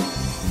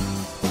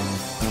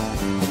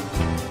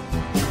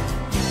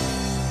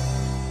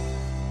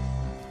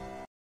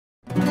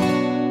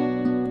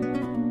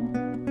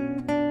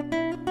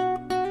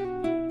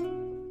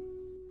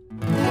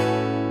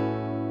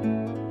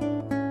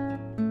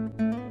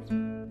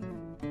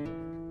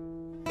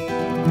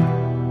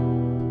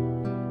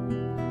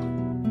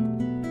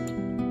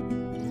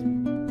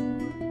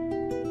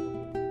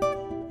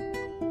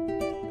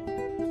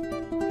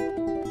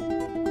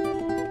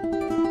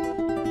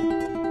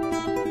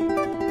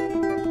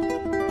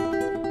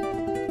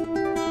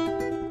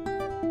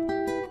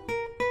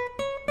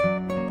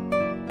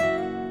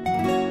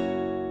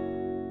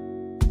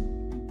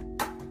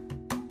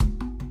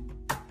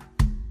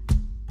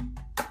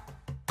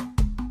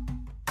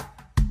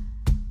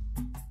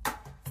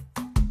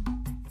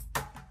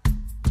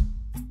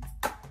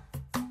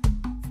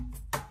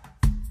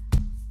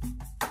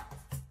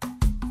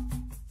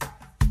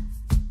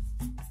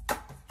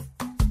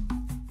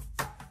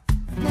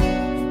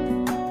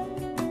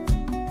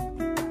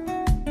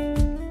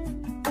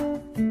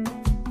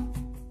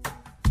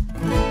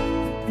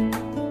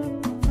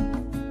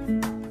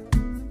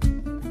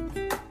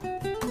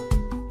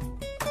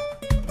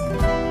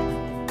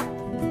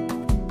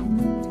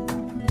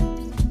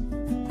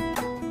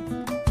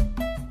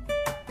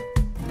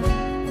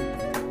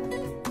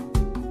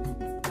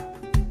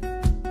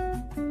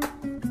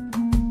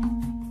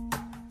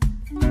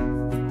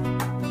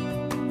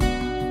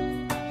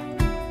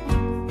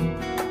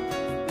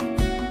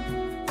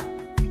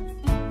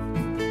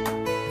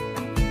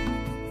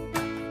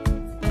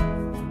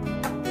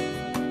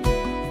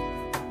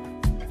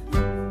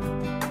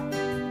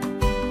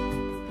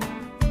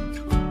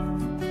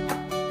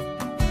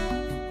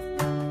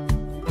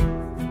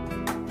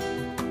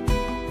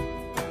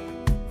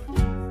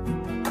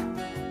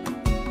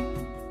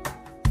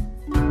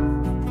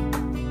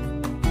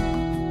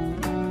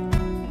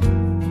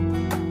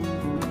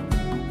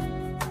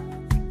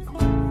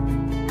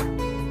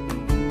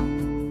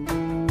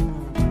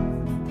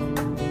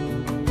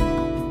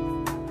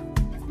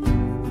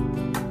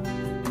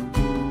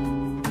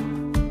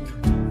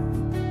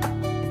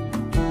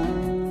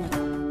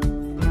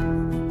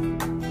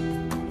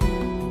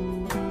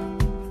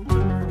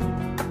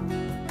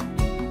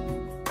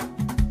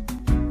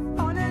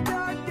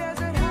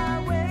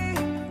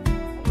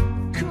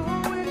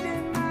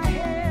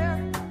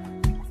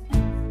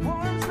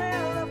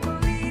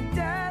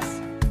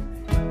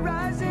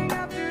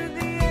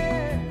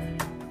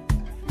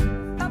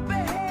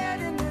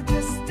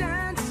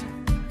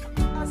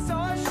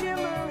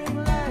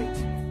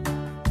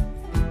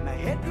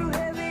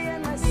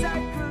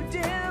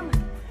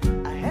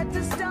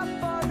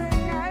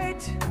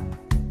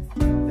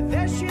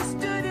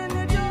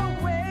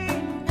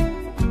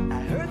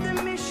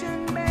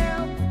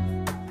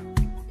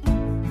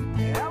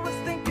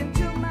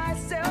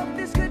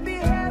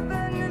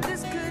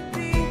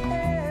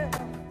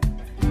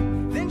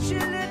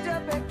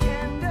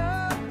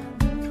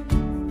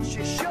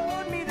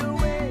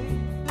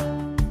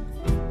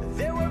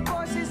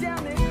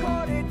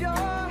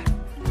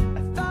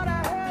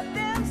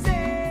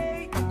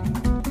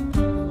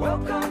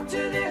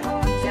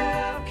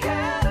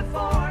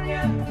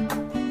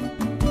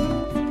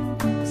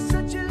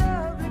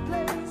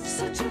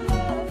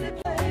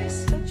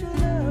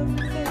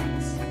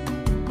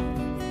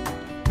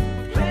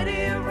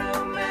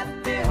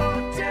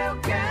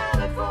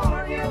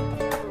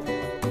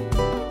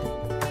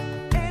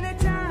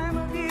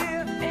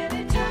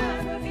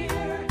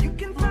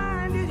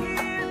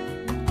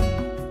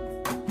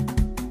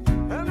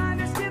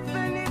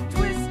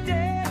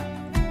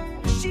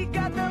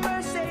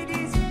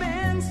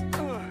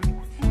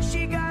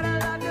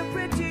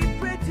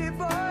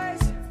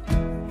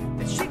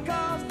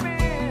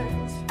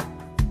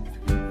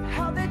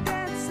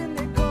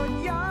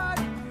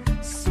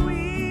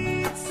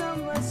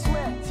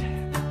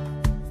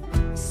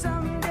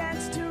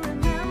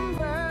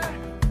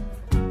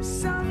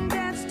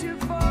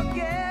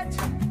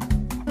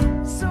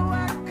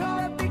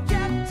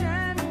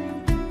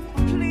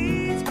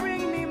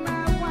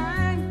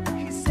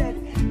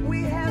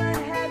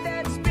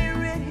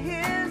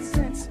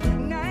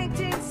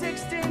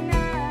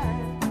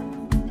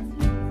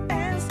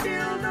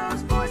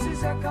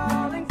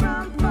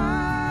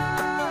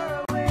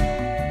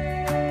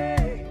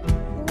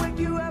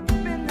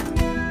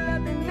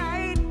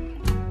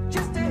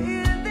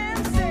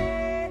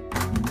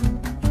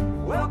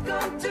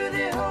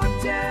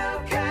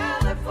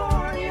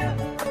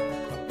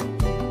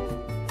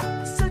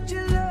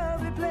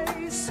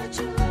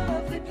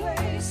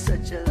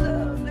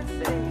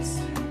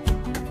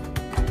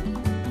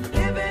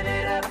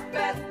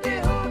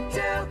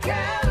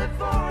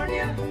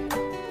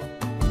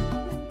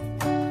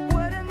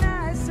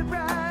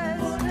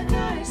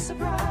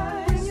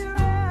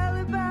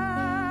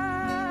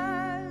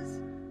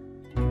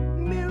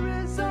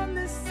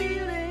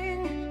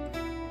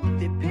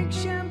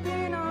 picture